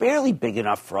 that's barely big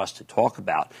enough for us to talk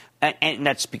about. And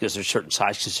that's because there's certain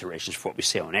size considerations for what we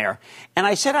say on air. And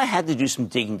I said I had to do some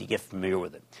digging to get familiar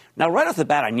with it. Now, right off the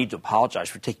bat, I need to apologize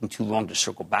for taking too long to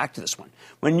circle back to this one.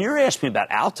 When you asked me about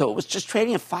Alto, it was just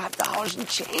trading at $5 and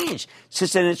change.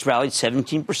 Since then, it's rallied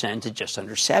 17% to just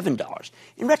under $7.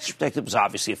 In retrospect, it was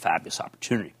obviously a fabulous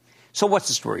opportunity. So what's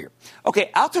the story here?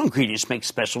 Okay, Alto Ingredients makes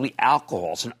specialty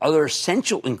alcohols and other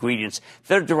essential ingredients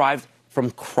that are derived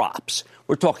from crops.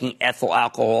 We're talking ethyl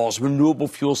alcohols, renewable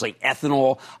fuels like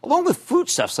ethanol, along with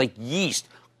foodstuffs like yeast,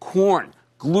 corn,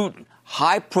 gluten,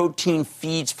 high-protein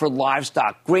feeds for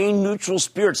livestock, grain-neutral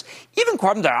spirits, even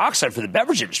carbon dioxide for the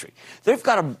beverage industry. They've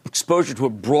got exposure to a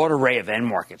broad array of end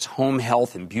markets: home,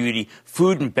 health, and beauty,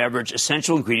 food and beverage,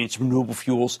 essential ingredients, renewable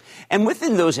fuels. And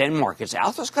within those end markets,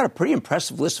 Alto's got a pretty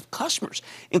impressive list of customers,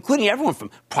 including everyone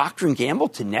from Procter & Gamble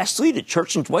to Nestle to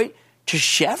Church & Dwight to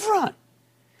Chevron.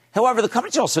 However, the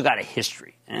company's also got a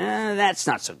history. That's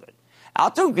not so good.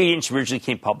 Alto Ingredients originally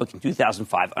came public in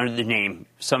 2005 under the name,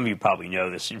 some of you probably know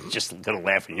this, you're just going to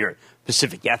laugh when you hear it,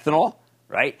 Pacific Ethanol,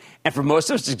 right? And for most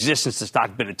of its existence, the stock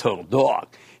had been a total dog.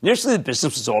 Initially, the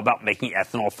business was all about making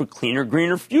ethanol for cleaner,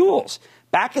 greener fuels.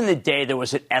 Back in the day, there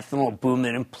was an ethanol boom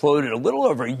that imploded a little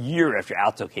over a year after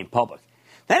Alto came public.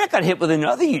 Then it got hit with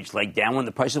another huge leg down when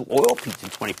the price of oil peaked in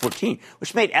 2014,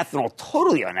 which made ethanol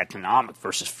totally uneconomic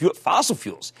versus fossil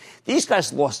fuels. These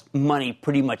guys lost money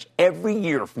pretty much every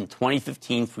year from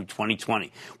 2015 through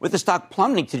 2020, with the stock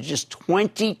plummeting to just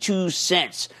 22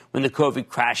 cents when the COVID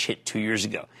crash hit 2 years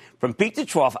ago. From peak to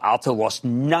trough, Alto lost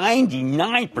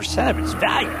 99% of its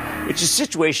value, which is a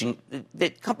situation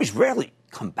that companies rarely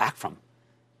come back from.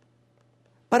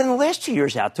 But in the last 2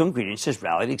 years, Alto Ingredients has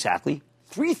rallied exactly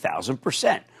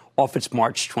 3,000% off its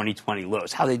March 2020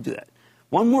 lows. How do they do that?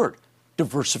 One word: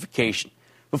 diversification.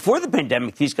 Before the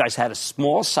pandemic, these guys had a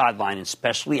small sideline in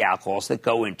specialty alcohols that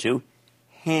go into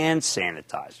hand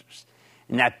sanitizers.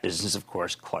 And that business, of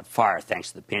course, caught fire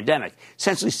thanks to the pandemic,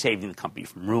 essentially saving the company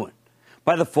from ruin.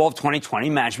 By the fall of 2020,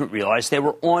 management realized they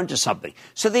were on to something.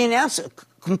 So they announced a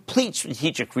complete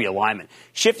strategic realignment,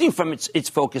 shifting from its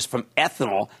focus from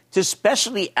ethanol to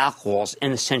specialty alcohols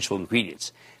and essential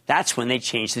ingredients. That's when they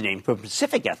changed the name from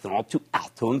Pacific Ethanol to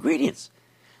Alto Ingredients.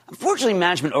 Unfortunately,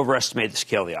 management overestimated the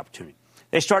scale of the opportunity.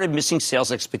 They started missing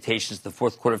sales expectations in the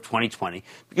fourth quarter of 2020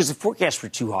 because the forecasts were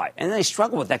too high, and they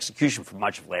struggled with execution for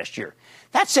much of last year.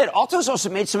 That said, Alto's also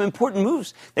made some important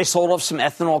moves. They sold off some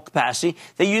ethanol capacity.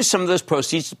 They used some of those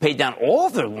proceeds to pay down all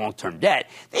of their long-term debt.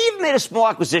 They even made a small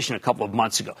acquisition a couple of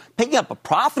months ago, picking up a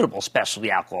profitable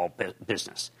specialty alcohol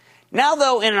business. Now,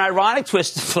 though, in an ironic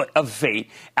twist of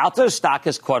fate, Alto's stock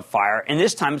has caught fire, and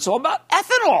this time it's all about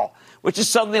ethanol, which is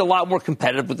suddenly a lot more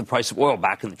competitive with the price of oil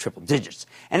back in the triple digits.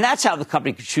 And that's how the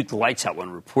company could shoot the lights out when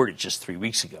reported just 3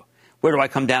 weeks ago. Where do I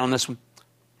come down on this one?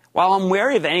 While I'm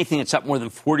wary of anything that's up more than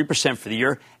 40% for the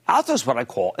year, Alto is what I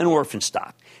call an orphan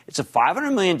stock. It's a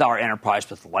 $500 million enterprise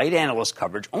with light analyst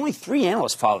coverage. Only 3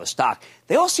 analysts follow the stock.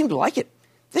 They all seem to like it.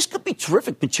 This could be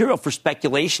terrific material for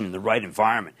speculation in the right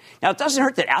environment. Now, it doesn't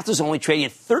hurt that Alto's only trading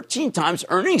at 13 times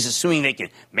earnings, assuming they can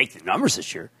make the numbers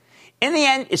this year. In the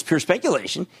end, it's pure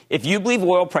speculation. If you believe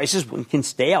oil prices can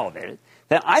stay elevated,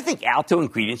 then I think Alto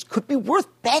Ingredients could be worth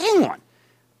betting on.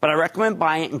 But I recommend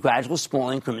buying it in gradual small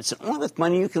increments and only with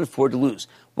money you can afford to lose.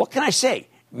 What can I say?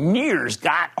 Near's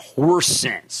got horse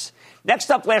sense. Next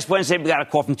up, last Wednesday, we got a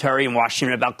call from Terry in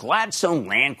Washington about Gladstone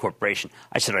Land Corporation.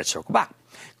 I said I'd circle back.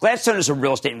 Gladstone is a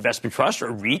real estate investment trust, or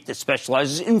a REIT, that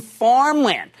specializes in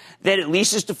farmland that it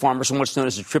leases to farmers on what's known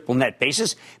as a triple net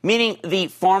basis, meaning the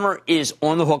farmer is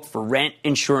on the hook for rent,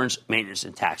 insurance, maintenance,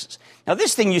 and taxes. Now,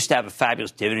 this thing used to have a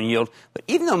fabulous dividend yield, but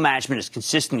even though management has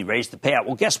consistently raised the payout,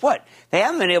 well, guess what? They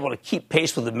haven't been able to keep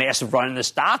pace with the massive run in the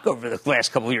stock over the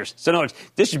last couple of years. So, in other words,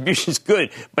 distribution's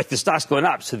good, but the stock's going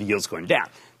up, so the yield's going down.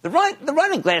 The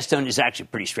run in Gladstone is actually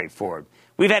pretty straightforward.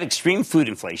 We've had extreme food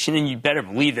inflation, and you better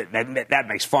believe that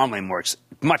makes farmland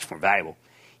much more valuable.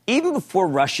 Even before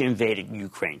Russia invaded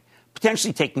Ukraine,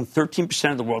 potentially taking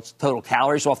 13% of the world's total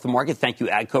calories off the market, thank you,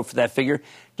 AGCO, for that figure,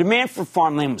 demand for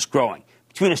farmland was growing.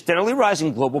 Between a steadily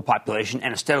rising global population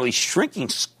and a steadily shrinking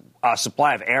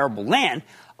supply of arable land,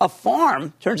 a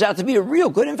farm turns out to be a real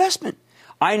good investment.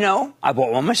 I know, I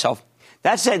bought one myself.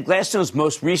 That said, Gladstone's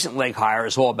most recent leg higher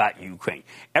is all about Ukraine.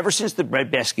 Ever since the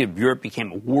breadbasket of Europe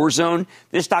became a war zone,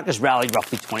 this stock has rallied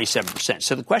roughly 27%.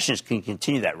 So the question is, can you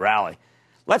continue that rally?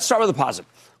 Let's start with the positive.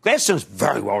 Gladstone's a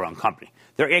very well-run company.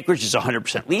 Their acreage is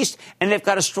 100% leased, and they've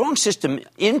got a strong system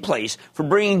in place for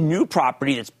bringing new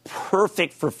property that's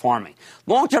perfect for farming.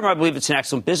 Long-term, I believe it's an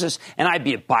excellent business, and I'd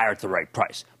be a buyer at the right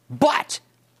price. But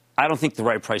I don't think the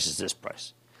right price is this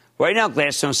price. Right now,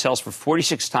 Gladstone sells for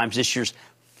 46 times this year's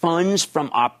funds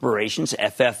from operations,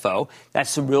 FFO.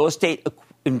 That's the real estate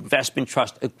investment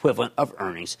trust equivalent of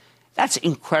earnings. That's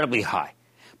incredibly high.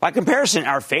 By comparison,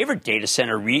 our favorite data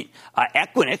center REIT,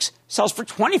 Equinix, sells for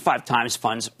 25 times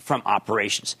funds from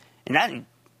operations. And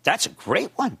that's a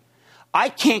great one. I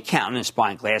can't count on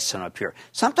buying Gladstone up here.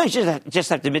 Sometimes you just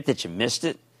have to admit that you missed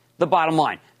it. The bottom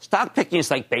line, stock picking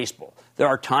is like baseball. There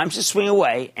are times to swing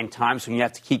away and times when you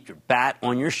have to keep your bat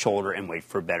on your shoulder and wait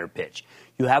for a better pitch.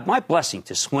 You have my blessing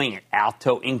to swing at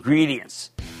Alto Ingredients.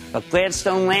 But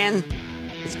Gladstone land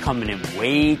is coming in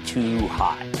way too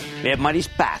high. Mad Money's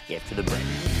back after the break.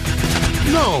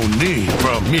 No need for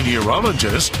a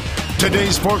meteorologist.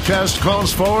 Today's forecast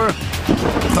calls for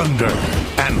thunder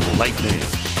and lightning.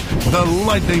 The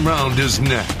lightning round is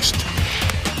next.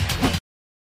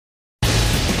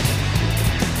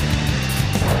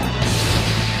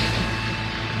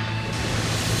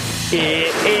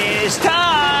 It is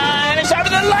time. It's time for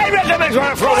the lightning round.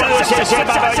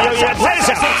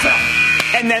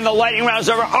 And then the lightning round's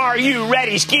over. Are you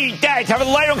ready? Ski day. Time for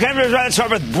the lightning round. Let's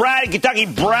start with Brad in Kentucky.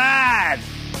 Brad.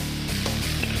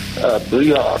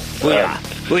 Booyah. Booyah.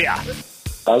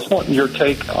 Booyah. I was wanting your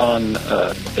take on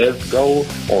EVgo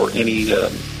or any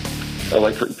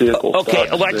electric vehicle stock. Okay,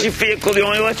 electric vehicle. The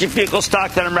only electric vehicle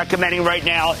stock that I'm recommending right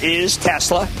now is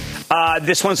Tesla.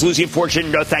 This one's losing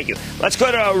fortune. No, thank you. Let's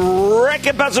go to Rick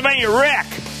in Pennsylvania. Rick.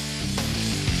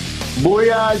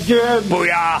 Booyah, Jim.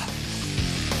 Booyah.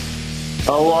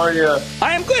 How are you?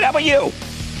 I am good. How about you?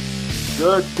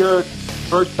 Good, good.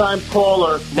 First-time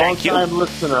caller. Thank you. Long-time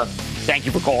listener. Thank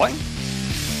you for calling.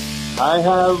 I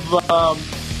have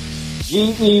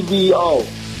GEVO.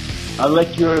 I'd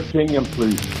like your opinion,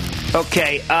 please.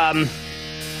 Okay.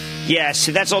 Yeah,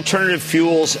 so that's alternative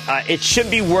fuels. It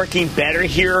should be working better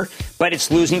here, but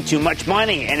it's losing too much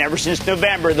money. And ever since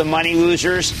November, the money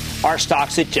losers are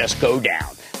stocks that just go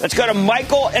down. Let's go to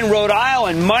Michael in Rhode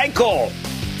Island. Michael.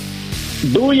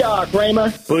 Booyah, Cramer.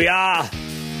 Booyah.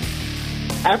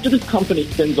 After this company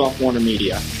spins off Warner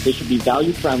Media, they should be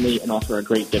value-friendly and offer a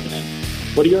great dividend.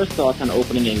 What are your thoughts on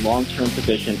opening a long-term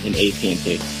position in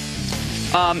AT&T?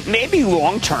 Maybe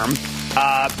long-term.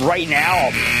 Right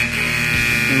now,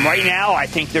 I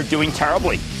think they're doing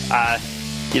terribly.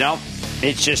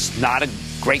 It's just not a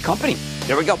great company.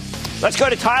 There we go. Let's go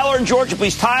to Tyler in Georgia,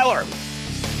 please. Tyler.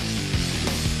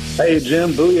 Hey,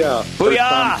 Jim. Booyah. Booyah.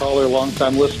 First-time caller,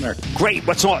 long-time listener. Great.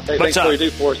 What's on? Hey, What's thanks up? for what you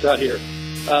do for us out here.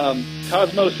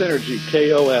 Cosmos Energy,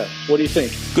 KOS. What do you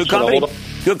think? Good company.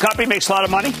 Good company. Makes a lot of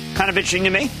money. Kind of interesting to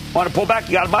me. Want to pull back?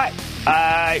 You got to buy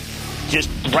it. Just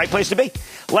the right place to be.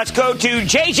 Let's go to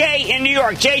JJ in New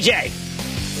York. JJ.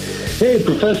 Hey,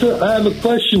 Professor, I have a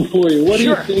question for you. What do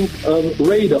you think of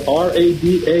RADA,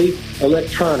 R-A-D-A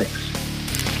Electronics?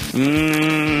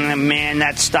 Man,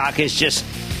 that stock is just...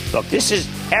 Look,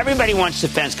 everybody wants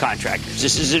defense contractors.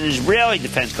 This is an Israeli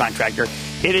defense contractor.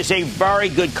 It is a very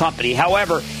good company.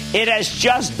 However, it has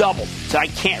just doubled. So I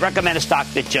can't recommend a stock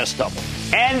that just doubled.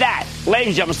 And that, ladies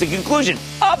and gentlemen, is the conclusion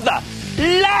of the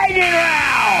Lightning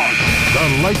Round. The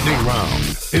Lightning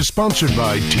Round is sponsored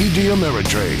by TD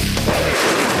Ameritrade.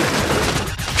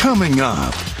 Coming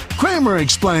up, Cramer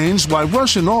explains why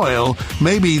Russian oil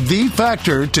may be the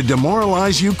factor to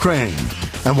demoralize Ukraine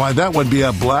and why that would be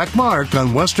a black mark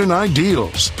on Western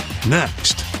ideals.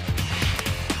 Next.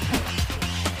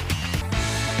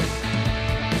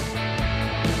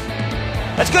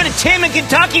 Let's go to Tim in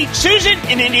Kentucky, Susan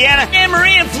in Indiana, Anne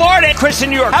Marie in Florida, Chris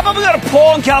in New York. How about we go to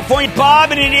Paul in California,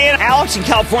 Bob in Indiana, Alex in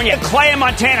California, Clay in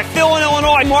Montana, Phil in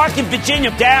Illinois, Mark in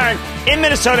Virginia, Darren in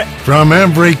Minnesota. From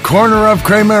every corner of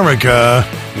Cramerica,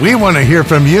 we want to hear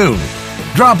from you.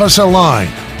 Drop us a line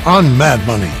on Mad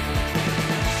Money.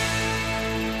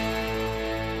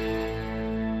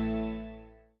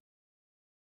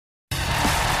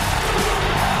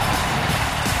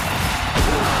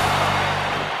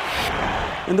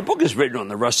 When the book is written on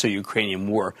the Russo-Ukrainian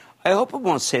war, I hope it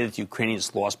won't say that the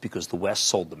Ukrainians lost because the West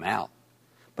sold them out.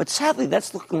 But sadly,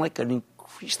 that's looking like an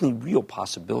increasingly real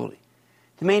possibility.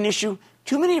 The main issue,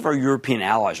 too many of our European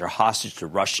allies are hostage to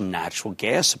Russian natural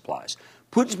gas supplies.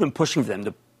 Putin's been pushing for them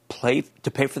to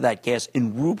pay for that gas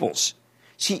in rubles.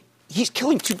 See, he's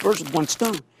killing two birds with one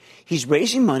stone. He's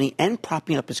raising money and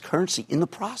propping up his currency in the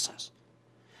process.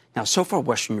 Now, so far,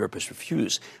 Western Europe has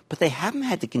refused, but they haven't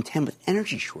had to contend with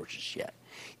energy shortages yet.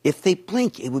 If they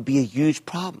blink, it would be a huge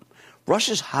problem.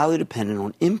 Russia's highly dependent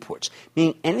on imports,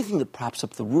 meaning anything that props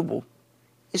up the ruble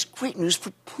is great news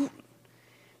for Putin.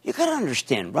 You've got to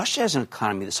understand, Russia has an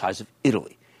economy the size of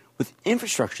Italy, with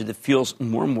infrastructure that feels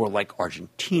more and more like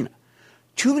Argentina.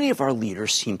 Too many of our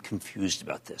leaders seem confused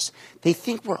about this. They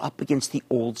think we're up against the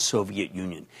old Soviet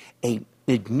Union, an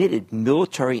admitted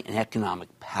military and economic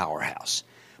powerhouse.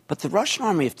 But the Russian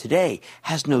army of today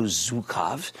has no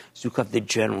Zhukov, the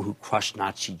general who crushed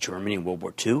Nazi Germany in World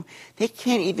War II. They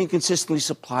can't even consistently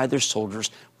supply their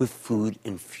soldiers with food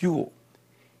and fuel.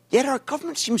 Yet our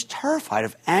government seems terrified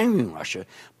of angering Russia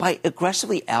by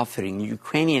aggressively outfitting the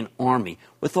Ukrainian army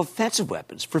with offensive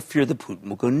weapons for fear that Putin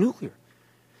will go nuclear.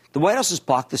 The White House has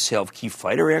blocked the sale of key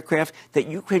fighter aircraft that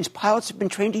Ukraine's pilots have been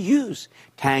trained to use.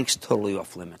 Tanks totally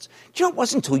off limits. Do you know, it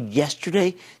wasn't until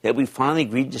yesterday that we finally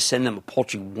agreed to send them a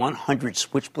paltry 100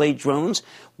 Switchblade drones,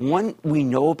 one we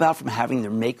know about from having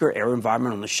their maker,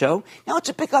 AeroVironment, on the show. Now it's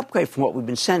a big upgrade from what we've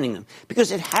been sending them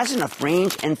because it has enough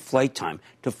range and flight time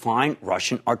to find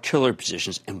Russian artillery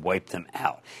positions and wipe them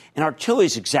out. And artillery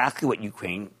is exactly what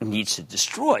Ukraine needs to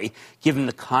destroy, given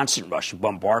the constant Russian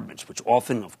bombardments, which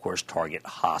often, of course, target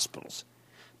hospitals.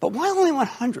 But why only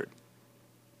 100?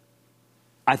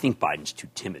 I think Biden's too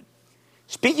timid.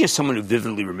 Speaking as someone who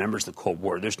vividly remembers the Cold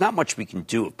War, there's not much we can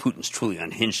do if Putin's truly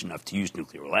unhinged enough to use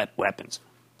nuclear weapons.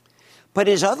 But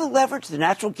his other leverage, the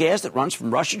natural gas that runs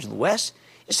from Russia to the West,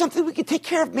 is something we can take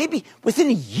care of maybe within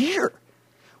a year.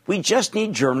 We just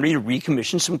need Germany to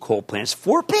recommission some coal plants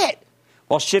for a bit,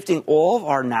 while shifting all of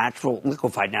our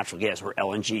liquefied natural gas, or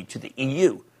LNG, to the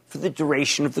EU for the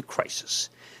duration of the crisis.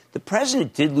 The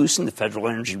president did loosen the Federal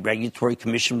Energy Regulatory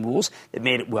Commission rules that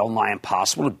made it well nigh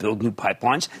impossible to build new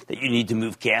pipelines that you need to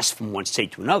move gas from one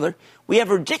state to another. We have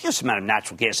a ridiculous amount of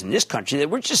natural gas in this country that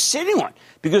we're just sitting on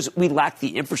because we lack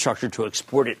the infrastructure to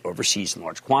export it overseas in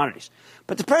large quantities.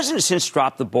 But the president has since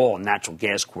dropped the ball on natural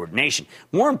gas coordination.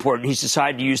 More important, he's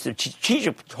decided to use the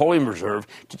Strategic Petroleum Reserve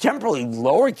to temporarily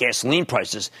lower gasoline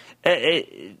prices.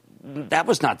 That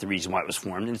was not the reason why it was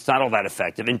formed, and it's not all that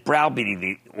effective. And browbeating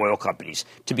the oil companies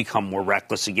to become more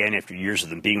reckless again after years of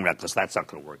them being reckless, that's not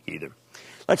going to work either.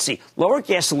 Let's see. Lower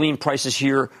gasoline prices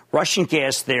here, Russian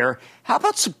gas there. How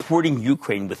about supporting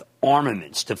Ukraine with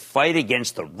armaments to fight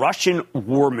against the Russian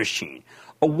war machine,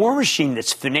 a war machine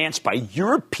that's financed by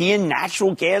European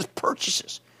natural gas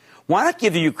purchases? Why not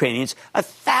give the Ukrainians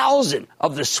 1,000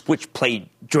 of the Switchblade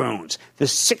drones, the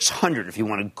 600 if you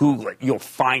want to Google it, you'll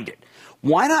find it.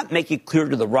 Why not make it clear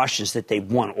to the Russians that they've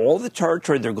won all the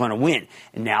territory they're going to win,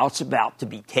 and now it's about to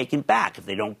be taken back if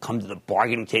they don't come to the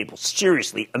bargaining table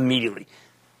seriously immediately?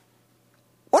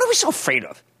 What are we so afraid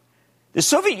of? The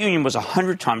Soviet Union was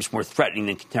 100 times more threatening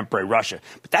than contemporary Russia,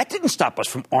 but that didn't stop us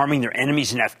from arming their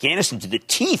enemies in Afghanistan to the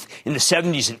teeth in the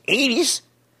 70s and 80s.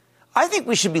 I think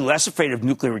we should be less afraid of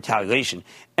nuclear retaliation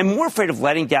and more afraid of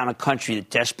letting down a country that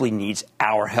desperately needs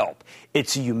our help.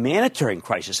 It's a humanitarian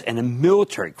crisis and a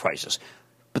military crisis,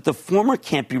 but the former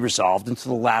can't be resolved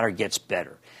until the latter gets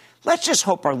better. Let's just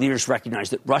hope our leaders recognize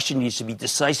that Russia needs to be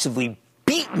decisively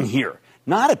beaten here,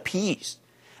 not appeased.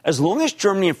 As long as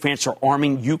Germany and France are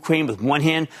arming Ukraine with one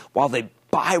hand while they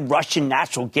buy Russian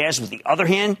natural gas with the other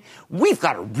hand, we've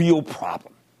got a real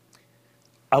problem.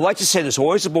 I like to say there's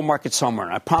always a bull market somewhere,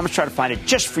 and I promise to try to find it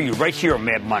just for you right here on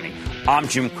Mad Money. I'm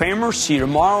Jim Cramer. See you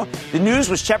tomorrow. The news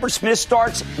with Shepard Smith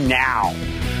starts now.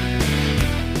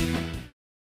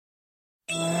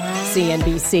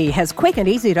 CNBC has quick and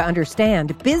easy to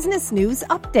understand business news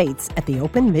updates at the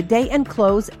open, midday, and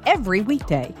close every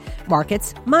weekday.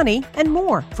 Markets, money, and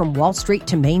more from Wall Street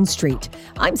to Main Street.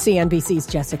 I'm CNBC's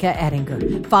Jessica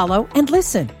Ettinger. Follow and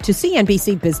listen to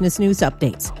CNBC Business News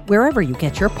Updates wherever you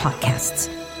get your podcasts.